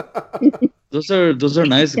gloves. Those are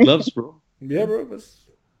nice gloves, bro. Yeah, bro. Bas.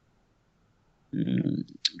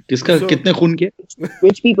 किसका कितने खून के?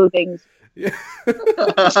 Rich people things. Yeah.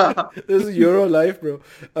 This is Euro life, bro.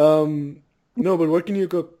 No, but what can you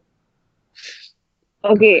cook?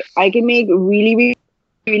 Okay, I can make really,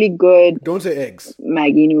 really good. Don't say eggs.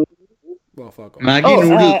 Maggi noodles. Well, fuck off. Maggi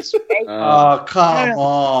noodles. Come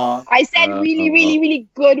on. I said really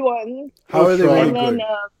good ones. How are they really good?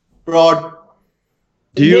 Broad.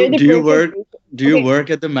 Do you work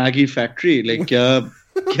at the Maggi factory? Like, kya?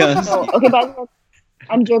 No, okay, but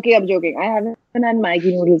I'm joking. I haven't had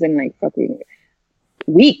Maggi noodles in like fucking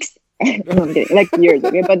weeks. No, I'm kidding. Like years.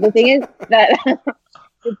 Okay, but the thing is that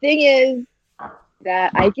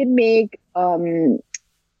I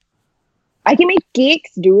can make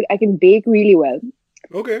cakes, dude. I can bake really well.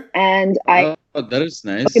 Okay. And that is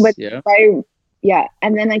nice. Okay, but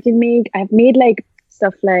and then I've made like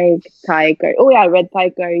stuff like Thai curry. Oh yeah, red Thai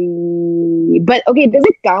curry. But okay, does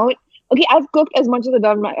it count? Okay, I've cooked as much as I've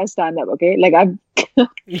done my stand-up. Okay, like I've.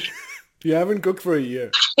 You haven't cooked for a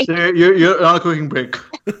year. So you're on a cooking break.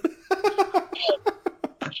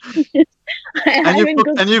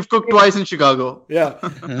 And you've cooked twice in Chicago. Yeah.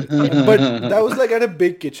 But that was like at a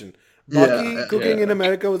big kitchen. Baki cooking in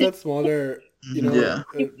America was at smaller, Yeah.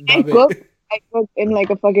 I cook in like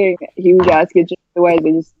a fucking huge ass kitchen. Otherwise,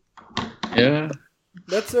 they just Yeah.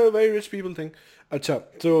 That's a very rich people thing. Acha.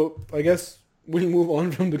 So I guess we'll move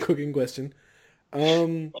on from the cooking question.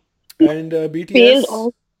 And BTS. failed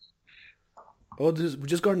all. Oh, we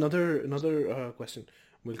just got another question.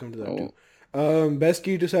 We'll come to that too. Best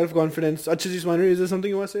key to self-confidence. Acha ji, Swineryy, is there something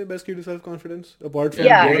you want to say? Best key to self-confidence apart from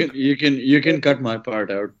Yeah. work? You can cut my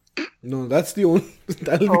part out. No, that's the only.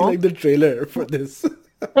 That'll be like the trailer for this.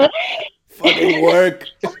 Fucking work.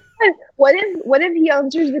 What if he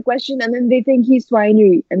answers the question and then they think he's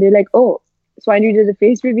Swineryy and they're like, oh, Swineryy did a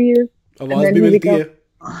face reveal. आवाज then भी he मिलती becomes- है.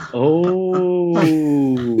 Oh.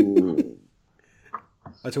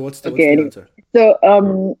 Acha, what's Okay, the anyway. answer? So,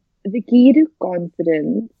 the key to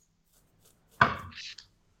confidence.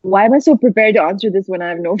 Why am I so prepared to answer this when I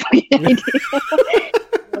have no fucking idea?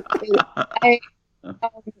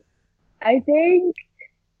 I think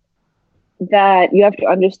that you have to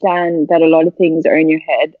understand that a lot of things are in your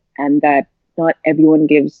head and that not everyone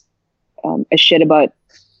gives a shit about.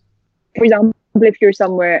 For example, if you're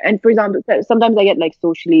somewhere, and for example, sometimes I get like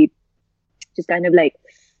socially just kind of like,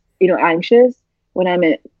 anxious when I'm,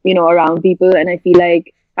 around people, and I feel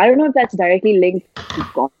like, I don't know if that's directly linked to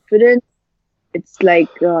confidence. It's like,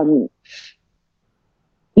 you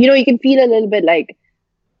can feel a little bit like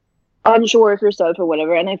unsure of yourself or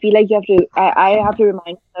whatever. And I feel like I have to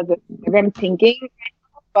remind myself that whenever I'm thinking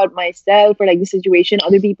about myself or like the situation,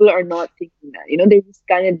 other people are not thinking that, they're just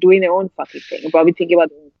kind of doing their own fucking thing and probably thinking about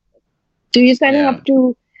their own stuff. So you just kind of have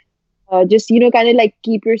to just, kind of like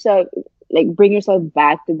keep yourself, like bring yourself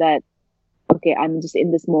back to that. Okay, I'm just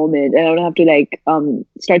in this moment and I don't have to like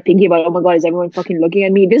start thinking about, oh my God, is everyone fucking looking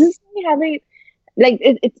at me? This is having like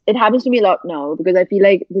it happens to me a lot now because I feel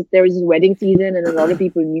like there was this wedding season and a lot of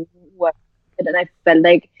people knew who I was, and I felt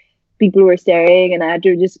like people were staring and I had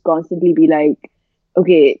to just constantly be like,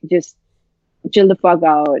 okay, just chill the fuck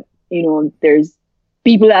out. There's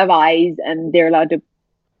people have eyes and they're allowed to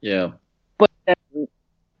put them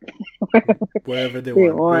wherever they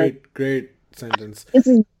want. Great sentence. This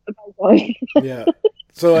is Yeah.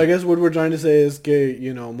 So I guess what we're trying to say is,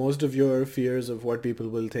 most of your fears of what people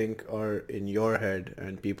will think are in your head,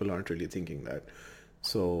 and people aren't really thinking that.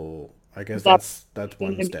 So I guess that's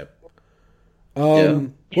one step.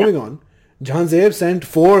 Moving on, Jahanzeb sent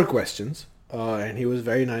 4 questions, and he was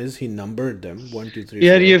very nice. He numbered them 1, 2, 3.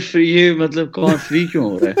 यार ये मतलब कौन free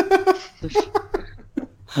क्यों हो रहा है?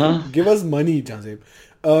 हाँ? Give us money, Jahanzeb.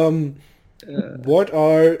 What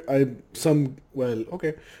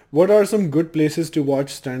are some good places to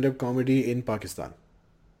watch stand-up comedy in Pakistan?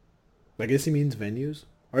 I guess he means venues.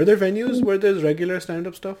 Are there venues where there's regular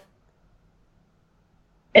stand-up stuff?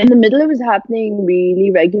 In the middle, it was happening really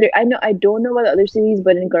regular. I don't know about other cities,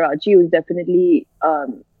 but in Karachi, it was definitely a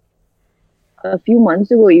few months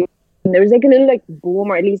ago. There was like a little like boom,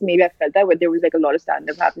 or at least maybe I felt that, where there was like a lot of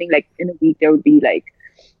stand-up happening. Like in a week, there would be like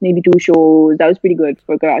maybe 2 shows. That was pretty good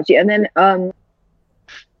for Karachi. And then I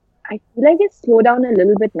feel like it's slowed down a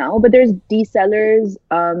little bit now, but there's D-Sellers,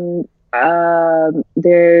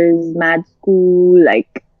 there's Mad School,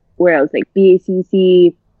 like where else? Like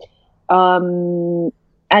PACC, and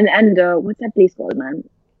what's that place called, man?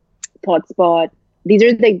 Thought Spot. These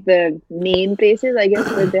are like the main places, I guess,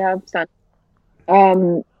 where they have stand.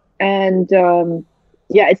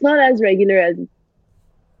 It's not as regular as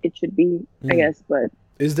it should be, I guess, but.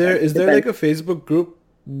 Is there like a Facebook group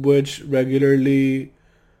which regularly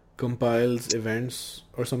compiles events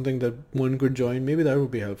or something that one could join? Maybe that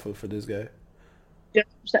would be helpful for this guy.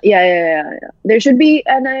 Yeah. There should be,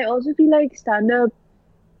 and I also feel like stand-up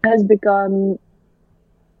has become,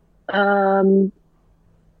 I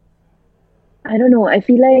don't know. I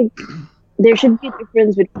feel like there should be a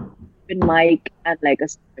difference between mic and like a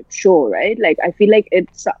stand-up show, right? Like I feel like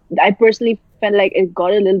I personally felt like it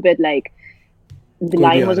got a little bit like. The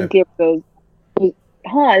line wasn't clear because,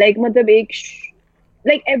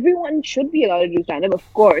 like everyone should be allowed to do stand-up, of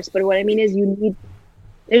course. But what I mean is,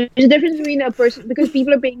 there's a difference between a person because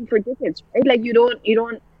people are paying for tickets, right? Like you don't. Maybe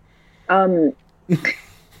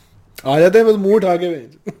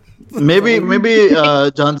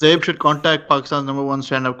Jahanzeb should contact Pakistan's #1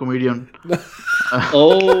 stand-up comedian.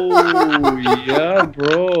 Oh yeah,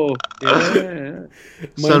 bro. Yeah.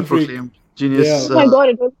 Self-proclaimed genius. Oh my God!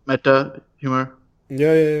 It was meta humor.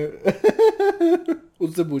 Yeah.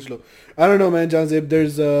 उससे पूछ लो. I don't know, man. Jahanzeb,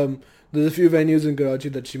 there's a few venues in Karachi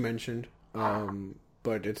that she mentioned,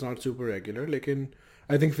 but it's not super regular. Like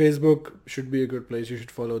I think Facebook should be a good place. You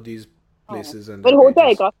should follow these places and But their hota hai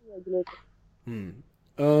pages. काफी regular.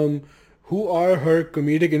 Who are her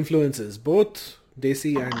comedic influences, both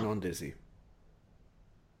Desi and non-Desi?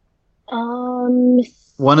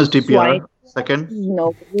 One is DPR. Swine. Second.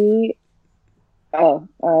 Nobody. Yeah.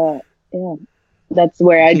 That's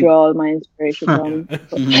where I draw all my inspiration from.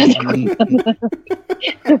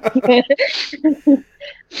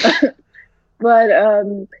 But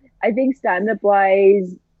I think stand-up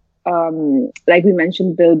wise, like we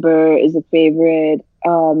mentioned, Bill Burr is a favorite.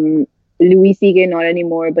 Louis C.K. not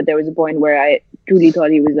anymore, but there was a point where I truly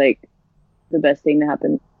thought he was like the best thing to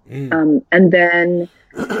happen. And then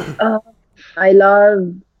I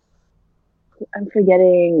love. I'm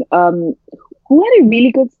forgetting. Who had a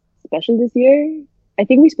really good special this year? I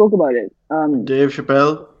think we spoke about it. Dave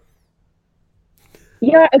Chappelle.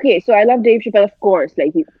 Yeah, okay. So I love Dave Chappelle, of course.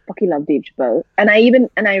 Like, he fucking love Dave Chappelle, and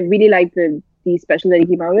I really like the special that he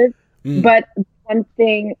came out with. But one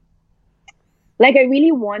thing, like, I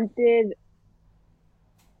really wanted,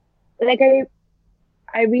 like, I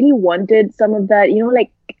really wanted some of that. You know,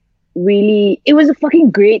 like, really, it was a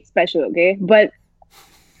fucking great special, okay? But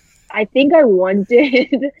I think I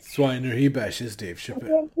wanted Swineryy bashes Dave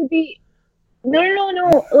Chappelle. to be.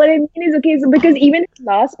 No. What I mean is, okay, so because even his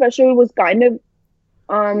last special was kind of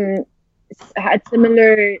had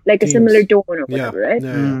similar, like a similar tone or whatever, right?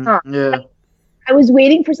 Yeah. I was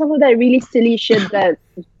waiting for some of that really silly shit that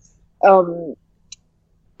doesn't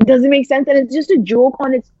make sense, and it's just a joke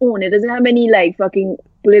on its own. It doesn't have any like fucking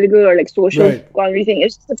political or like social comedy thing.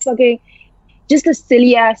 It's just a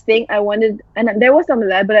silly ass thing. I wanted, and there was some of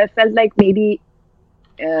that, but I felt like maybe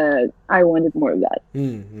I wanted more of that.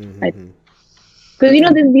 Because, you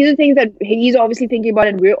know, these are things that he's obviously thinking about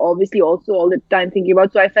and we're obviously also all the time thinking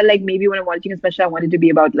about. So I felt like maybe when I'm watching a special, I wanted to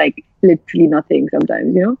be about like literally nothing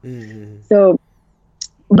sometimes, you know? So,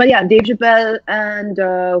 but yeah, Dave Chappelle and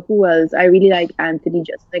who else? I really like Anthony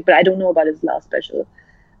Jeselnik, but I don't know about his last special.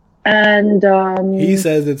 And he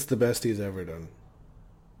says it's the best he's ever done.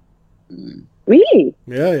 Really?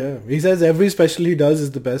 Yeah. He says every special he does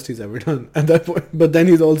is the best he's ever done at that point. But then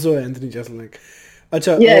he's also Anthony Jeselnik.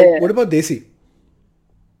 Acha, what about Desi?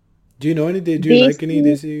 Do you know any? Do you like any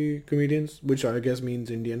Desi comedians? Which I guess means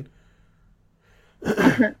Indian.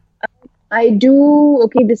 I do.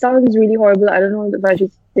 Okay, this sounds really horrible. I don't know if I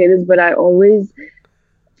should say this, but I always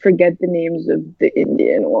forget the names of the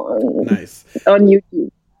Indian ones. Nice. On YouTube.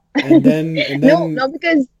 And then No, not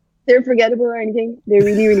because they're forgettable or anything. They're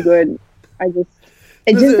really, really good.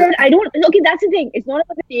 It's just that I don't. Okay, that's the thing. It's not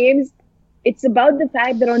about the names. It's about the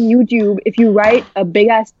fact that on YouTube, if you write a big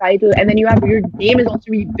ass title and then you have your name is also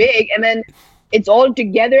really big and then it's all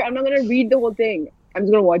together, I'm not gonna read the whole thing. I'm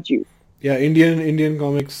just gonna watch you. Yeah, Indian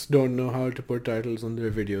comics don't know how to put titles on their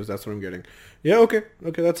videos. That's what I'm getting. Yeah, okay,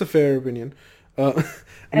 that's a fair opinion. And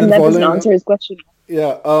that doesn't answer his question.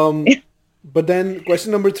 Yeah. But then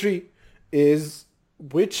question number 3 is,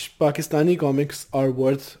 which Pakistani comics are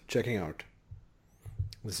worth checking out?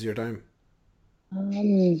 This is your time.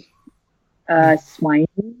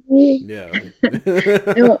 Swineryy. Yeah.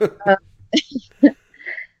 No,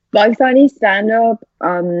 Pakistani stand-up.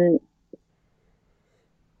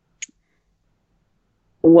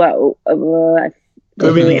 Wow.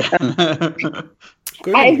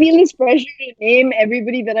 I feel this pressure to name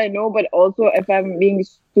everybody that I know, but also if I'm being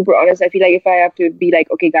super honest, I feel like if I have to be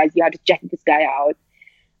like, okay, guys, you have to check this guy out.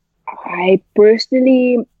 I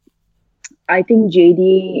think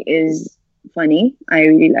JD is funny. I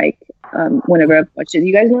really like whenever I've watched it.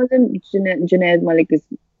 You guys know him, Junaid Malik,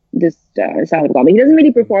 this stand-up comic. He doesn't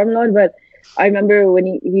really perform a lot, but I remember when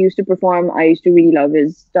he used to perform, I used to really love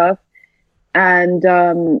his stuff. And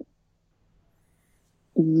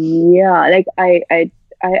yeah, like I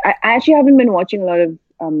actually haven't been watching a lot of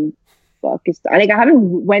Pakistan. Like I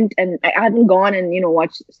haven't gone and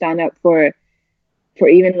watched stand-up for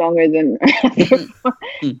even longer than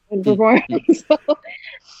perform.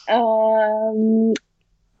 So,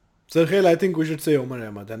 Sarkhail, I think we should say Omar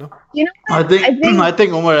Ahmad, hai na? I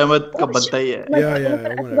think Omar Ahmad ka banta hi hai.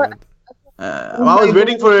 Yeah, Omar Ahmad. I was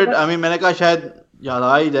waiting for it. I mean, मैंने कहा शायद याद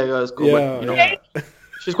आ ही जाएगा उसको, but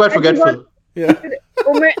she's quite forgetful. Yeah.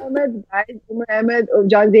 Umar Ahmad, Umar Ahmad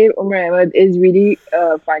is really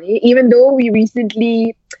funny. Even though we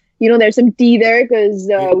recently, there's some tea there because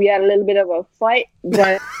we had a little bit of a fight.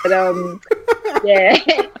 But yeah,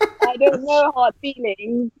 I don't know hot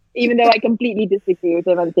feelings. Even though I completely disagree with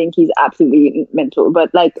him and think he's absolutely mental.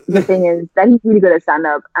 But like the thing is that he's really good at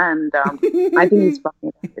stand-up, and I think he's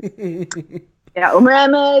funny. Yeah, Umar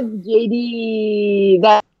Ahmad, JD,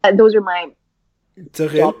 those are my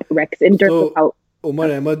top recs in terms of how.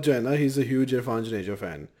 Umar Ahmad, he's a huge Irfan Juneja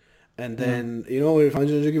fan. And then, Irfan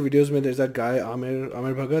Junaid ki videos mein, there's that guy, Amir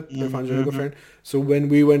Bhagat, Irfan Junaid ka friend. So when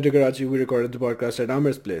we went to Karachi, we recorded the podcast at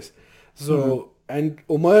Amir's place. So, and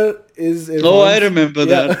Umar is Irfan's... Oh, I remember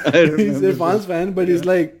that. He's Irfan's fan, but he's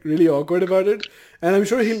like really awkward about it. And I'm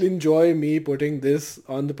sure he'll enjoy me putting this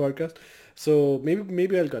on the podcast. So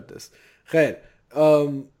maybe I'll cut this. Khair.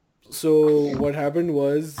 So what happened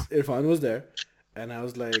was Irfan was there. And I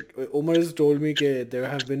was like, Umar has told me that there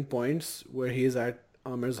have been points where he is at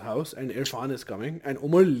Amir's house and Irfan is coming and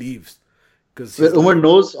Umar leaves. Wait, Umar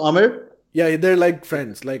knows Amir? Yeah, they're like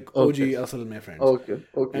friends, like OG Okay. Asal mein friends. Okay.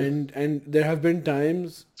 And there have been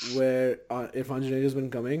times where Irfan Junaid has been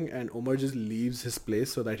coming and Umar just leaves his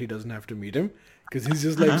place so that he doesn't have to meet him because he's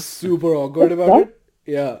just like super awkward about it.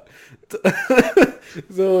 Yeah.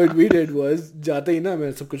 So what we did was, जाते ही ना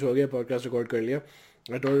मैं सब कुछ हो गया podcast record कर लिया.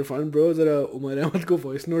 I told Irfan, bro, जरा Umar Ahmed को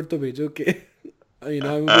voice note तो भेजो के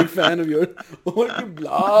I'm a big fan of yours. Umar की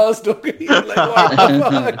blast हो गई. Like, what the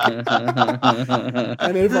fuck?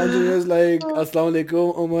 And Irfan Junaid was like, Assalamu alaikum,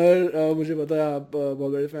 Umar. मुझे पता है आप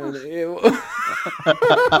बहुत बड़े fan हैं. ये वो.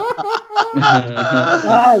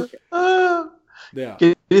 Yeah.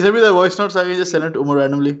 Can you send me the voice notes? I can just send it to Umar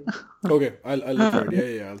randomly. Okay, I'll look for it.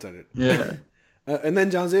 Yeah, I'll send it. Yeah. And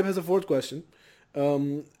then Janzeb has a fourth question.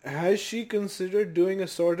 Has she considered doing a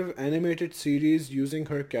sort of animated series using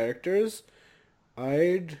her characters?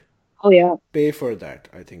 I'd pay for that,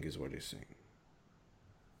 I think is what he's saying.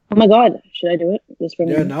 Oh my god, should I do it? Just for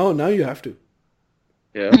Yeah, me? now you have to.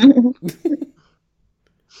 Yeah.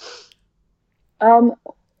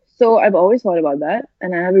 So I've always thought about that,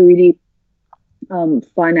 and I have a really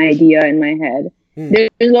fun idea in my head. There's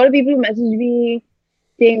a lot of people who message me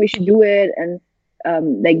saying we should do it, and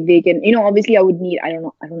like they can, obviously I would need, I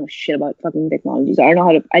don't know shit about fucking technology, so I don't know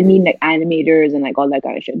how to, I need like animators and like all that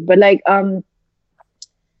kind of shit. But like,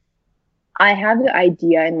 I have the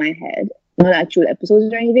idea in my head, not actual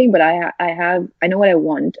episodes or anything, but I know what I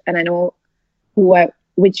want, and I know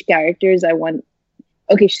which characters I want.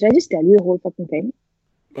 Okay, should I just tell you the whole fucking thing?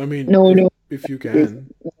 I mean, No. if you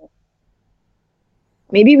can.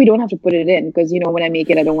 Maybe we don't have to put it in because when I make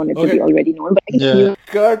it, I don't want it to be already known. But I can tell you.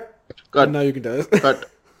 Cut. Cut. Now you can tell us. Cut.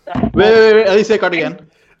 Wait. At least say cut again.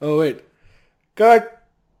 Oh, wait. Cut.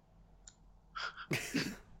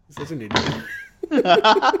 Such an idiot.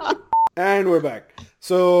 And we're back.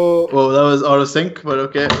 So... Oh, that was out of sync, but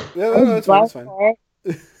okay. Yeah, no, it's fine. It's fine.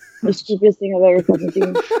 The stupidest thing I've ever fucking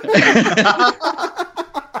seen.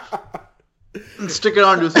 Stick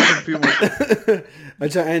around, do a few more.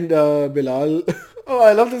 Acha, and Bilal. Oh,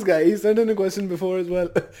 I love this guy. He sent in a question before as well.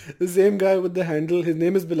 The same guy with the handle. His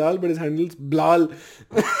name is Bilal, but his handle's Blal.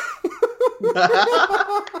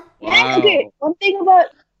 Wow. Okay, one thing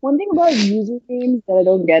about usernames that I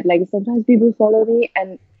don't get, like sometimes people follow me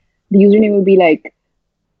and the username will be like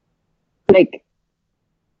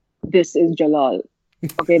this is Jalal.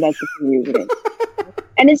 Okay, that's the username.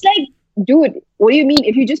 And it's like, dude, what do you mean?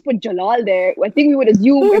 If you just put Jalal there, I think we would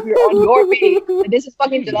assume if you're on your page that this is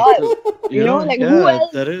fucking Jalal. Who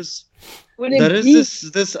else would it be?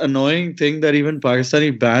 This annoying thing that even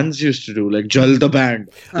Pakistani bands used to do, like Jal the band.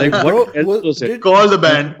 Like what else was it? Call the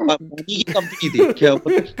band.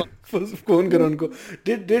 Phone karo unko.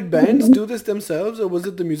 Did bands do this themselves or was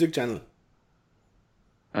it the music channel?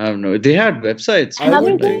 I don't know. They had websites.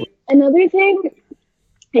 Another thing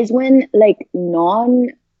is when like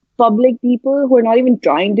non-public people who are not even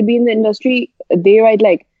trying to be in the industry, they write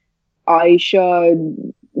like Aisha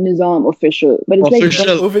Nizam official, but it's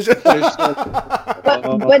Official.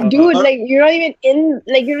 but dude, like you're not even in,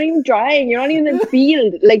 like you're not even trying, you're not even in the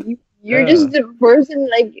field, like you're just the person,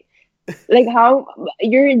 like how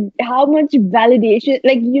much validation,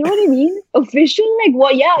 like you know what I mean? Official, like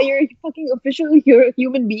what? Yeah, you're a fucking official. You're a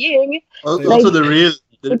human being. Also, like, the real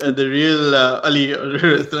Ali.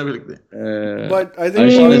 But I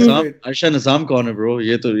think Aisha Nizam kaun hai, bro?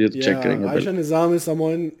 Ye to check karenge. Aisha Nizam is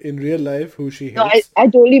someone in real life who she hates. No, I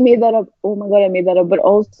totally made that up. Oh my god, I made that up. But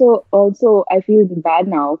also I feel bad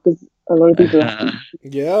now because a lot of people.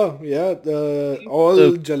 Yeah. All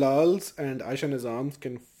Jalals and Aisha Nizams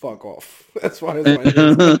can fuck off. As far as my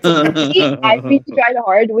I really tried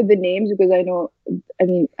hard with the names because I know. I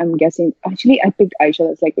mean, I'm guessing. Actually, I picked Aisha.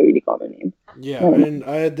 That's like a really common name. Yeah, and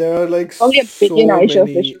there are like so many Aisha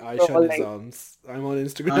Nizams. I'm on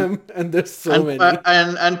Instagram and there's so many.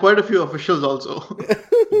 And quite a few officials also.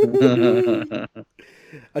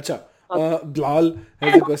 Acha, Blal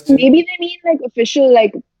has a question. Maybe they mean like official,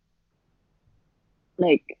 like.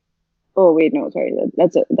 Oh wait, no, sorry.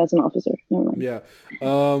 That's an officer. Never mind. Yeah.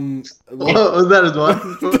 That is one.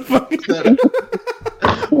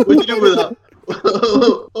 What you do with that?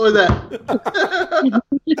 What was that?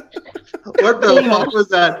 What the fuck was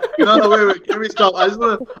that? No, wait. Can we stop? I just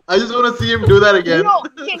wanna see him do that again. No,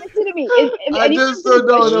 okay, listen to me. If I anyone's just gonna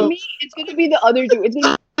don't question know. me, it's gonna be the other two. It's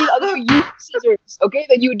gonna be the other you scissors, okay?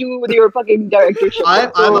 That you do with your fucking directorship.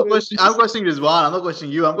 I'm questioning Rizwan. I'm not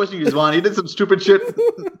questioning you. I'm questioning Rizwan. He did some stupid shit.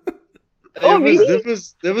 Oh, really?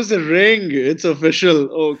 There was a ring. It's official.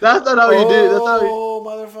 Oh, That's not how he did it. That's how he... Oh,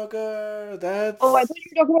 motherfucker. That's... Oh, I thought you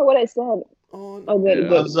were talking about what I said. Oh, Oh, good, Yeah. I'm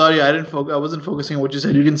good. sorry. I wasn't focusing on what you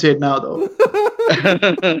said. You can say it now, though.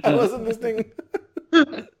 I wasn't listening.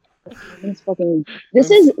 It's fucking. This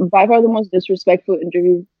is by far the most disrespectful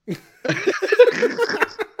interview.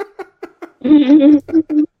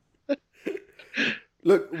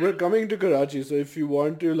 Look, we're coming to Karachi, so if you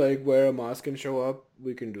want to like wear a mask and show up,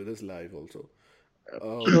 we can do this live also.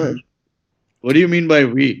 what do you mean by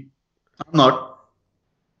we? I'm not.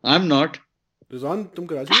 I'm not. Rizwan, tum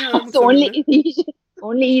Karachi mein aaya So mujhse milne?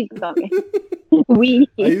 only he's coming. We.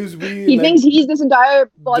 I use we He like thinks he's this entire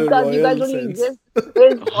podcast. You guys royal don't even sense. exist.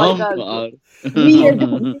 This Hum podcast. are. We are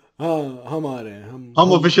talking. हाँ हम आ रहे हैं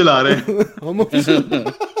हम official आ रहे हैं. हम official.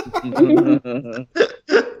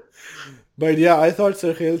 But yeah, I thought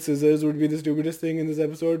Sarkhail's scissors would be the stupidest thing in this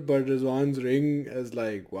episode, but Rizwan's ring is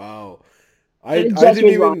like, wow. I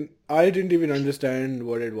didn't even understand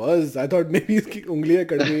what it was. I thought maybe his ungliyaँ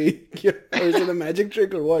cut गई or is it a magic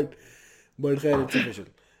trick or what? But khair, it's official.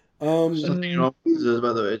 Nothing wrong with this,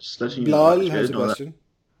 by the way. Just letting you know. Blal You guys has a know that. question.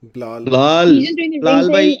 Blal. He's just doing the Blal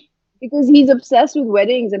ring bhai. thing because he's obsessed with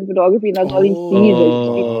weddings and photography. And that's all he sees.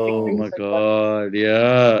 Oh my god.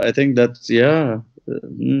 Yeah. I think that's, yeah.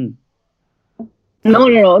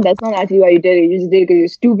 No. That's not actually why you did it. You just did it because you're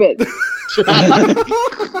stupid.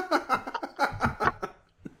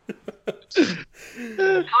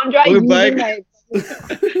 Don't try using back. my...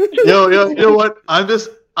 Yo, you know what? I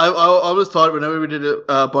always thought whenever we did a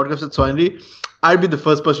podcast with Swineryy, I'd be the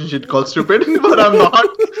first person she'd call stupid, but I'm not.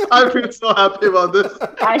 I feel so happy about this.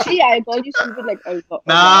 Actually, I called you stupid like a lot.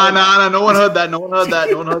 Nah. No one heard that.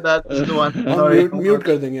 This is the one. Sorry. Mute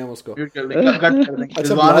कर देंगे हम उसको. Mute कर देंगे. Cut कर देंगे. अच्छा,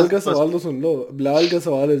 Rizwan Bilal is का the first. सवाल तो सुन लो. बिलाल का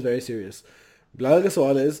सवाल is very serious. बिलाल का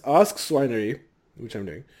सवाल is, ask Swineryy, which I'm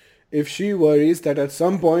doing, if she worries that at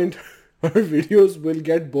some point her videos will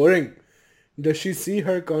get boring. Does she see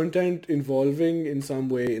her content evolving in some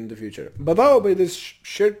way in the future? बताओ भाई, this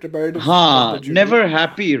shit repetitive. हाँ, never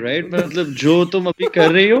happy, right? मतलब जो तुम अभी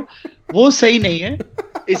कर रही हो वो सही नहीं है.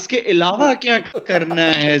 इसके अलावा क्या करना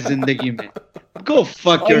है जिंदगी में? Go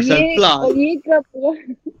fuck yourself, Blal. और ये कब...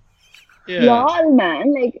 Yeah. Lol,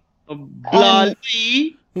 man. Like, Blal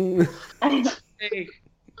bhai.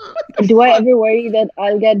 do I ever worry that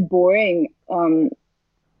I'll get boring?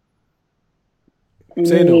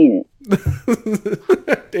 Say no.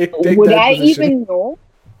 take Would that I position. even know?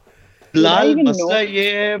 Blal, even मसला know? ये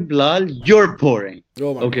है, Blal, you're boring.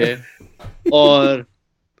 Oh my Okay. और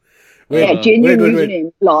Yeah, change your wait.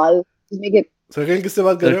 username. Lol. Just make it... Sarkhail, किससे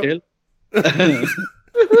बात कर रहे हो? Sarkhail?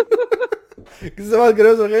 किससे बात कर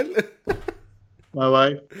रहे हो Sarkhail? My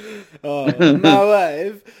wife. My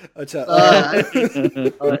wife. अच्छा.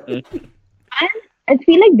 I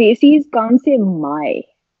feel like Desis can't say my,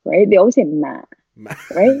 right? They always say ma,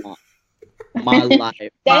 right? My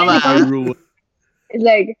life. Then My they can't- Ruin. It's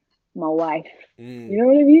like my wife. Mm. You know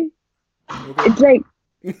what I mean? Okay. It's like,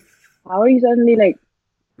 how are you suddenly like,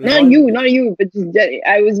 not you, but just,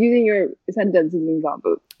 I was using your sentence as an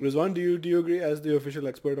example. Rizwan, do you agree as the official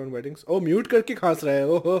expert on weddings? Oh, mute करके खांस रहा है.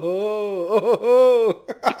 Oh.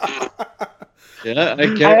 Yeah, I I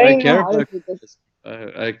care don't know how about to do this.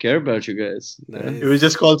 I care about you guys. He was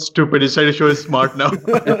just called stupid. He's trying to show he's smart now.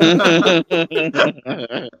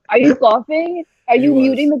 Are you coughing? Are He you was.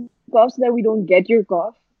 muting the cough so that we don't get your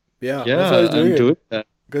cough? Yeah, Yeah, that's how he's I'm doing it. doing that.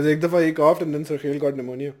 Because एक दफा he coughed and then Sarkhail got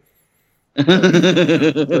pneumonia.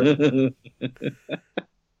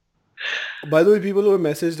 By the way, people who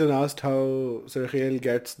messaged and asked how Sarkhail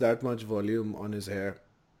gets that much volume on his hair.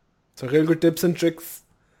 Sarkhail, good tips and tricks.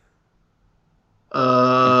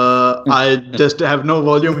 I just have no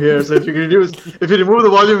volume here, so if you remove the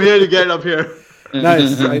volume here, you get it up here.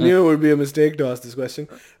 Nice. I knew it would be a mistake to ask this question.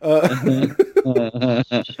 So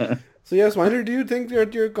yes, Swineryy, do you think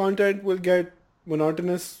that your content will get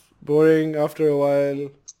monotonous, boring after a while?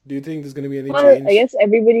 Do you think there's going to be any Well, change? I guess I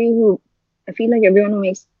feel like everyone who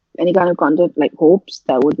makes any kind of content like hopes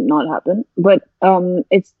that would not happen. But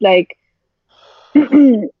it's like, I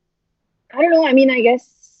don't know. I mean, I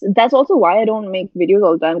guess that's also why I don't make videos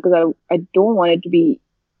all the time, because I don't want it to be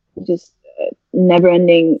just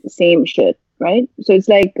never-ending same shit, right? So it's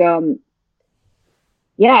like,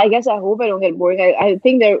 yeah, I guess I hope I don't get boring. I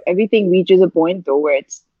think that everything reaches a point though where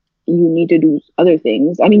it's, you need to do other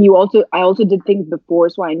things. I mean, I also did things before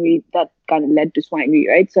Swineryy that kind of led to Swineryy,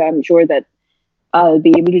 right? So I'm sure that I'll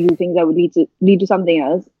be able to do things that would lead to something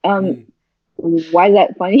else. Why is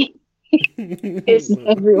that funny? It's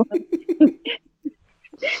everyone.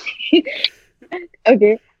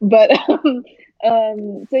 Okay, but so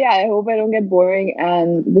yeah, I hope I don't get boring.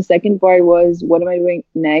 And the second part was, what am I doing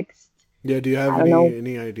next? Yeah, do you have I don't know.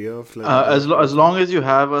 any idea of like As long as you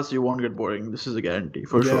have us, you won't get boring. This is a guarantee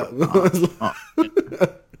for sure.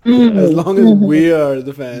 As long as we are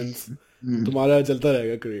the fans, तुम्हारा चलता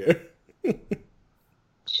रहेगा career.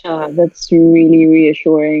 That's really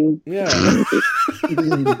reassuring. Yeah.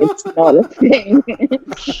 It's not a thing.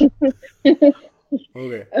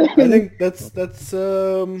 Okay. I think that's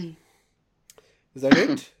is that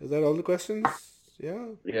it? Is that all the questions? Yeah.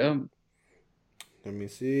 Yeah. Let me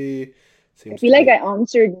see. I feel like I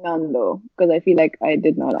answered none though, because I feel like I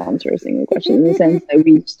did not answer a single question in the sense that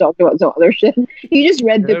we just talked about some other shit. You just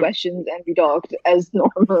read the questions and we talked as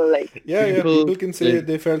normal, like. Yeah. People can say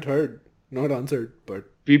they felt heard, not answered, but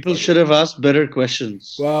people should have asked better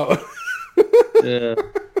questions. Wow. Yeah.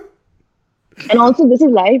 And also, this is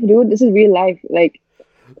life, dude. This is real life. Like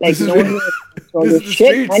no one knows this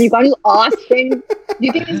shit, man. You can't just ask things. Do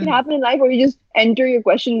you think this can happen in life, or you just enter your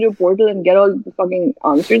question into a portal and get all the fucking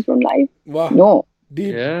answers from life? Wow. No.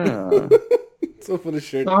 Deep. Yeah. So full of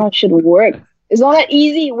shit. No, it should work. It's not that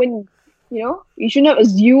easy when, you shouldn't have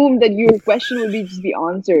assumed that your question would just be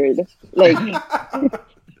answered. Like,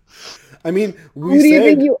 I mean, who do you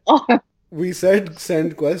think you are? We said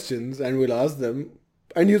send questions and we'll ask them,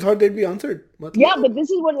 and you thought they'd be answered. Yeah, but this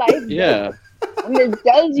is what life does. Yeah. And it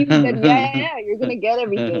tells you that, yeah, you're going to get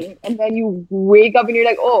everything. And then you wake up and you're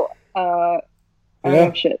like, I don't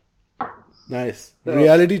have shit. Nice. So.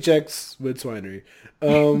 Reality checks with Swineryy.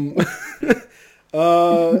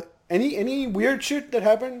 Any weird shit that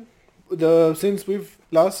happened since we've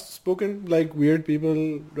last spoken? Like weird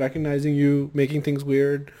people recognizing you, making things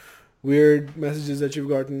weird messages that you've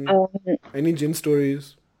gotten? Any jinn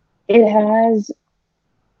stories? It has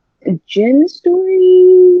jinn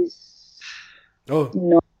stories. Oh,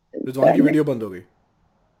 no. Rizwan ki video band ho gayi.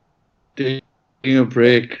 Taking a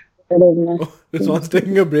break. Rizwan's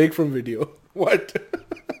taking a break from video. What?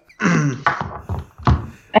 A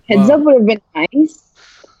heads up would have been nice.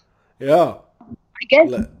 Yeah. I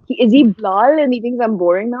guess, is he Blal and he thinks I'm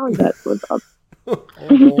boring now? Is that what's up?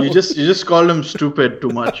 You just called him stupid too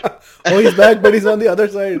much. Oh, he's back, but he's on the other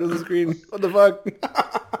side of the screen. What the fuck?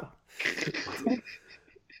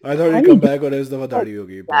 I thought he'd come back or else the dadi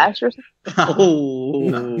hogi.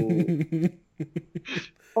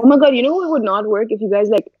 Oh my god, you know what would not work if you guys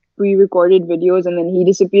like pre-recorded videos and then he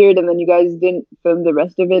disappeared and then you guys didn't film the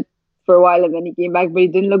rest of it for a while and then he came back but he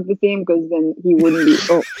didn't look the same because then he wouldn't be.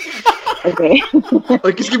 Oh, okay.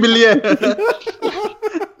 Oh, kiski billi hai?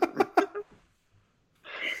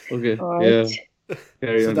 Okay. Right. Yeah.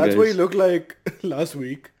 Carry so on, that's guys. what you looked like last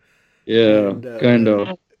week. Yeah, and, kind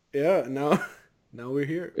of. Yeah, now we're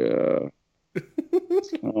here. Yeah.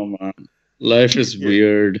 Oh man, life is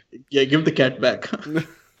weird. Yeah, give the cat back.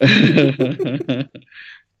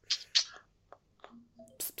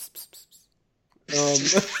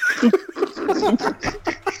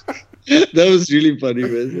 That was really funny,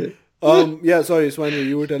 man. Yeah, sorry, Swineryy,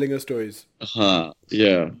 you were telling us stories.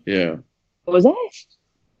 Yeah. What was that?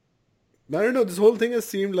 I don't know, this whole thing has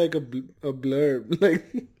seemed like a blur. Like,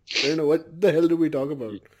 I don't know, what the hell do we talk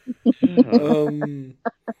about?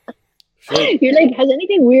 Sure. You're like, has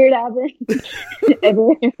anything weird happened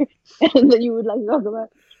ever that you would like to talk about?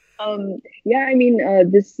 Yeah, I mean,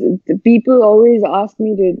 the people always ask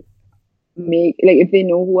me to make, like, if they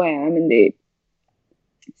know who I am and they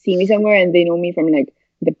see me somewhere and they know me from like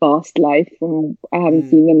the past life, from I haven't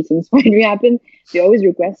seen them since Swineryy happened, they always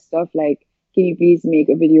request stuff like, can you please make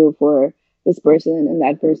a video for this person and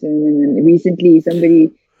that person? And then recently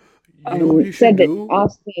somebody said that,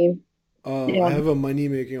 asked me. I have a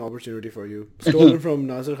money-making opportunity for you. Stolen from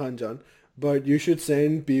Nasir Khan Jan. But you should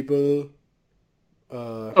send people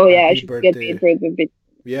I should get paid for the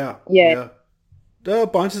video. Yeah. The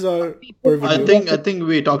punches are per video. I think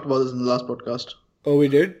we talked about this in the last podcast. Oh, we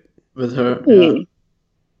did? With her. Yeah.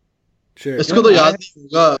 Sure. Isko to yaad nahi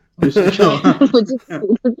hoga.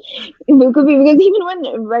 Because even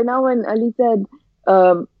when Ali said,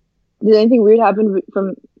 did anything weird happen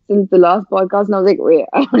since the last podcast? And I was like, wait,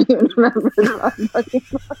 I don't even remember the last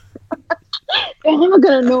podcast. I'm not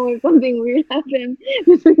gonna know if something weird happened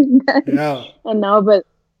between then and now. But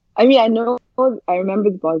I mean, I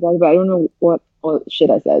remember the podcast, but I don't know what all shit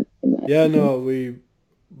I said in that. Yeah, no, we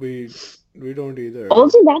don't either.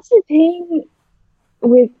 Also, that's the thing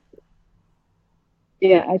with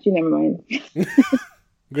Yeah, actually, never mind.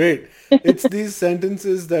 Great. It's these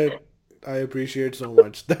sentences that I appreciate so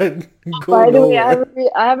much that go By the way, nowhere.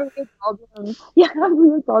 I have a real problem. Yeah, I have a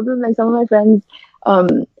real problem. Like some of my friends,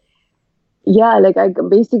 yeah, like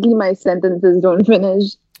basically my sentences don't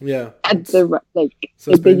finish Yeah. at It's like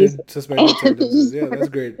if they just suspended they sentences. just Yeah, that's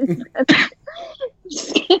great.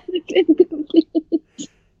 incomplete.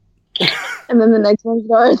 And then the next one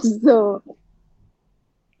starts. So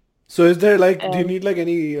So is there like, do you um, need like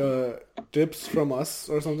any tips from us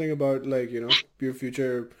or something about like, your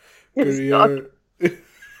future just talk. career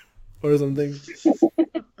or something?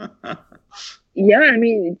 Yeah, I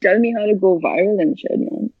mean, tell me how to go viral and shit,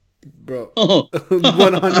 man. Bro, Oh.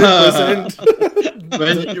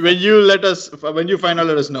 100%. When you find out,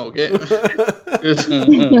 let us know, okay?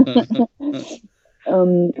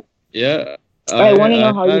 Yeah. I want to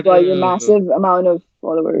know how you had got your massive amount of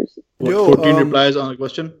followers. What, Yo, 14 replies on a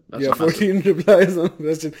question? That's Yeah, not massive. 14 replies on the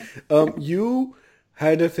question. You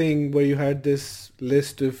had a thing where you had this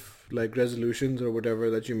list of like resolutions or whatever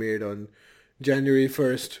that you made on January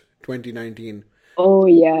 1st, 2019. Oh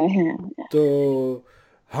yeah. So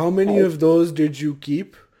how many of those did you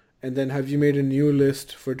keep? And then have you made a new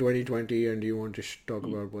list for 2020 and do you want to talk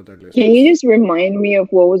about what that list Can is? you just remind me of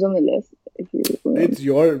what was on the list? If you remember. It's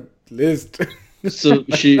your list. So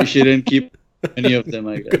she didn't keep any of them,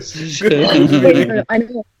 I guess. Wait, no, I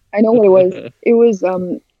know what it was. It was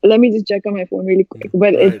let me just check on my phone really quick.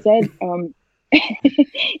 But Right.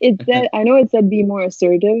 it said I know it said be more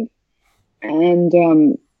assertive,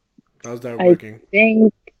 and How's that I working?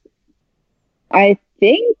 think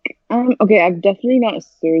okay, I'm definitely not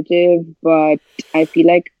assertive, but I feel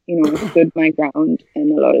like, I stood my ground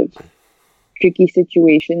in a lot of tricky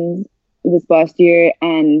situations this past year,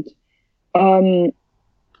 and I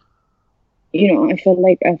felt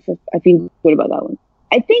like I feel good about that one.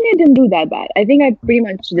 I think I didn't do that bad. I think I pretty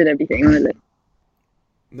much did everything on the list.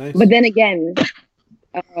 Nice. But then again,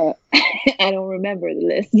 I don't remember the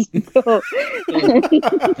list. So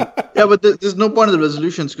Yeah, but there's no point in the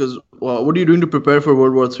resolutions because what are you doing to prepare for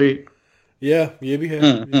World War III? Yeah, ye bhi hai,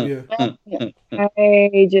 ye bhi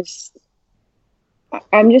hai.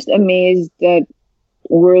 I'm just amazed that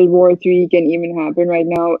World War III can even happen right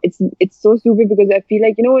now. It's so stupid because I feel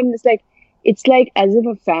like, when it's like as if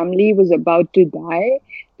a family was about to die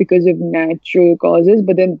because of natural causes,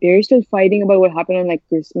 but then they're still fighting about what happened on like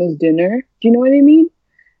Christmas dinner. Do you know what I mean?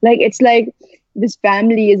 Like it's like this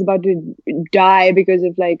family is about to die because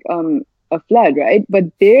of like a flood, right? But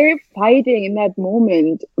they're fighting in that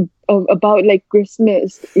moment about like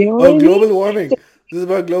Christmas. You know what I mean? Global warming. This is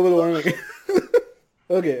about global warming.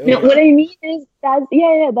 Okay. No, what I mean is that's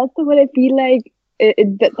what I feel like.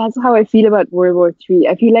 That's how I feel about World War III.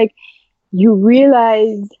 I feel like you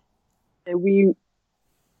realize that we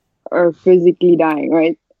are physically dying,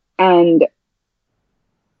 right? And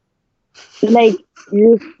like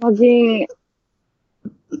your fucking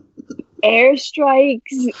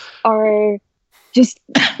airstrikes are just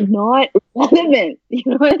not relevant. You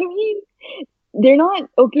know what I mean? They're not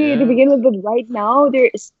okay to begin with, but right now they're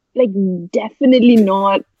like definitely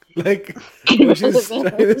not. Like what she's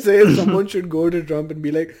trying to say is someone should go to Trump and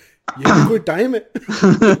be like, "Ye bhi koi time hai."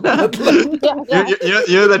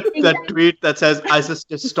 You know that tweet that says ISIS,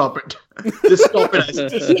 just stop it. Just stop it,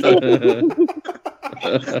 ISIS. Just stop it.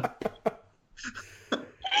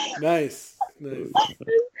 Nice. But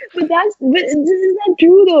this is not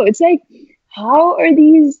true though. It's like, how are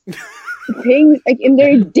these things like in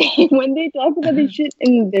their day when they talk about this shit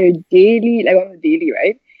in their daily, like on the daily,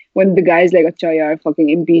 right? When the guy's like, "Acha yaar, fucking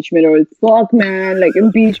impeachment," or "Fuck man, like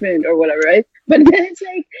impeachment," or whatever, right? But then it's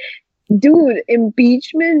like, dude,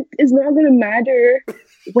 impeachment is not gonna matter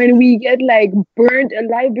when we get like burnt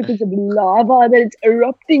alive because of lava that's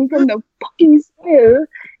erupting from the fucking soil,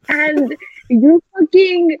 and your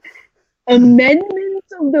fucking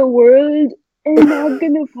amendments of the world are not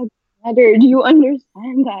gonna fucking matter. Do you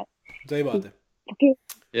understand that? Sahi baat hai. Okay.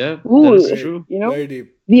 Yeah, Ooh, that is true. Very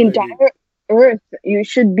deep. The Very entire earth, you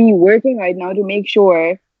should be working right now to make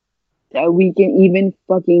sure that we can even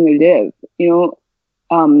fucking live,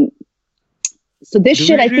 so this Do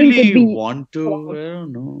shit we I think could really be want to? I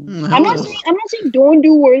don't know. I'm not saying don't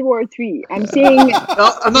do World War III. I'm saying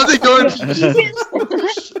I'm not saying don't.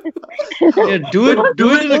 Yeah, do it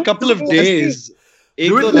in a couple of days.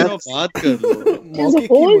 Do it less. बात कर लो. just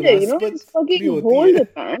hold it, just fucking hold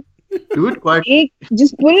it, man. Do it quite.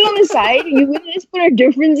 Just put it on the side. You can just put our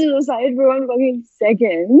differences aside for 1 fucking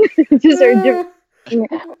second. Just our different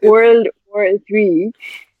World War III.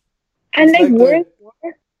 And It's like like World War,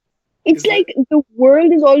 it's like the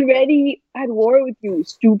world is already at war with you,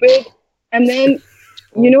 stupid. And then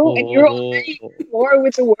you know, and you're already at war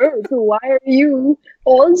with the world. So why are you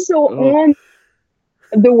also on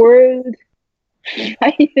the world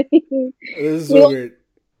fighting? This is so great.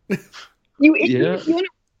 You know,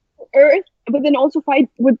 Earth, but then also fight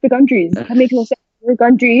with the countries. That makes no sense. Your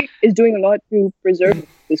country is doing a lot to preserve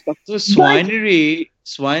this stuff. So Swineryy,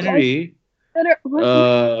 Sorry,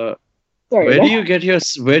 where do you get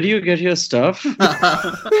your stuff?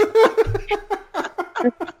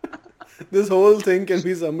 This whole thing can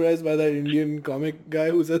be summarized by that Indian comic guy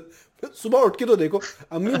who says, सुबह उठ के तो देखो,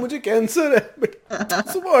 अम्मी मुझे cancer है, but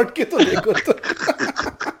सुबह उठ के तो देखो तो.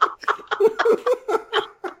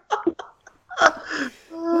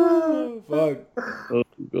 Fuck. Oh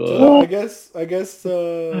God. So I guess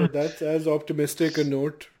that's as optimistic a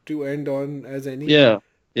note to end on as any. Yeah,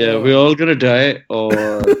 we're all gonna die, or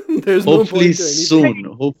There's no point to anything.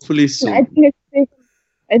 Hopefully soon. I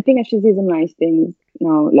think I should say some nice things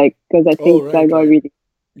now, like, because I think I got really.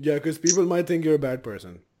 Yeah, because people might think you're a bad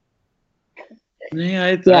person. Yeah,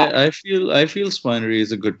 I feel Swineryy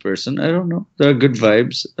is a good person. I don't know. There are good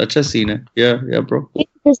vibes. Acha scene hai. Yeah, bro.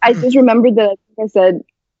 I just remembered that I said,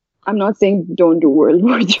 I'm not saying don't do World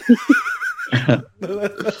War III. No,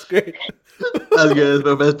 that's great. That's good.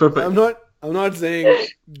 That's perfect. I'm not saying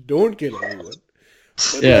don't kill everyone.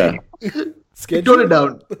 Yeah. Tone it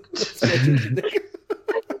down.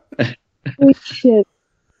 Oh, shit.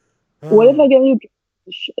 What if I get you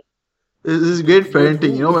shit? This is great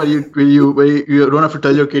parenting, you know, where you don't have to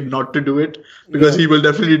tell your kid not to do it because he will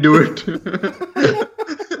definitely do it.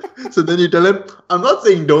 So then you tell him, I'm not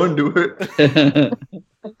saying don't do it.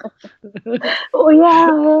 Oh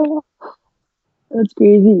yeah, that's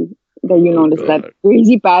crazy that you noticed that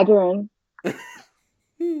crazy pattern.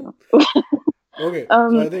 Okay,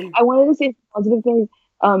 so I think I wanted to say positive things,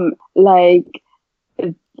 like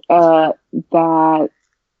that.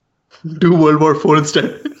 Do World War IV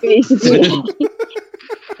instead. Basically,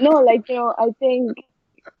 no, like, you know, I think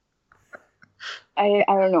I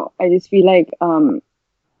don't know. I just feel like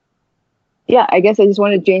yeah, I guess I just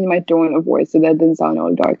want to change my tone of voice so that doesn't sound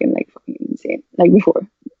all dark and like fucking insane like before.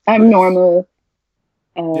 I'm normal.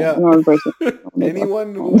 Yeah. Normal person.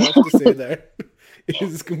 Anyone who has to say that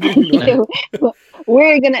is completely normal.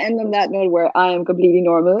 We're gonna end on that note where I am completely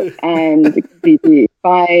normal and completely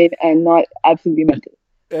fine and not absolutely mental.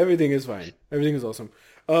 Everything is fine. Everything is awesome.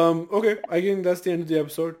 Okay, I think that's the end of the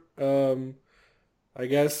episode. I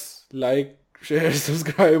guess like, share,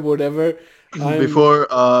 subscribe, whatever. Before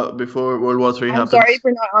World War III happens. I'm sorry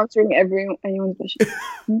for not answering anyone's question.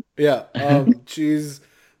 Yeah. She's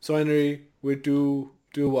Swineryy with two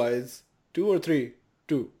Y's. 2 or 3?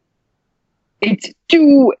 2. It's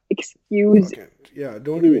 2. Excuse. Okay. Yeah.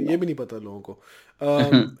 Don't even. ये भी नहीं पता लोगों को.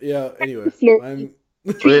 Yeah. Anyway,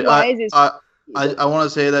 I want to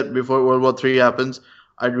say that before World War III happens,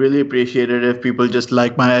 I'd really appreciate it if people just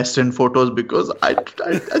like my Aston photos, because I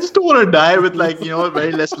just don't want to die with, like, you know,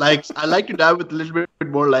 very less likes. I like to die with a little bit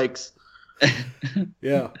more likes.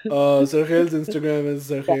 Yeah. Sarkhail's Instagram is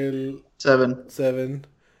Sarkhail7.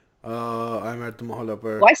 I'm at the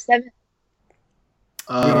Maholapur. Why 7?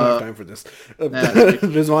 We don't have time for this.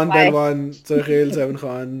 Rizwan Pelwan, Sarkhail 7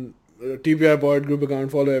 Khan, TPI board group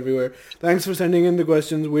account, follow everywhere. Thanks for sending in the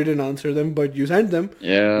questions. We didn't answer them, but you sent them,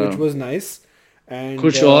 which was nice. And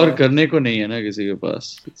कुछ और करने को नहीं है ना किसी के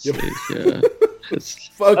पास.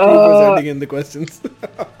 Fuck you for sending in the questions.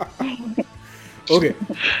 Okay,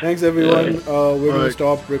 thanks everyone. We're gonna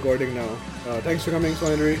stop recording now. Thanks for coming,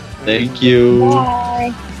 Swineryy. Thank you.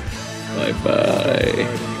 Bye. Bye.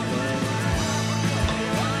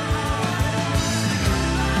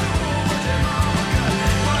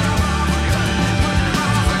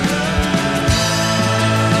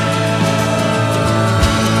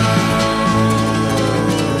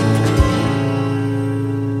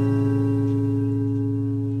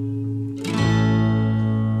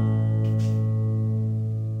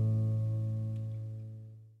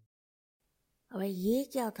 अबे ये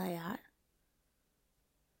क्या था यार,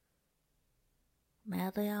 मैं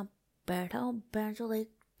तो यहाँ बैठा हूँ,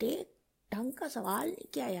 एक ढंग का सवाल नहीं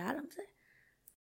किया यार हमसे.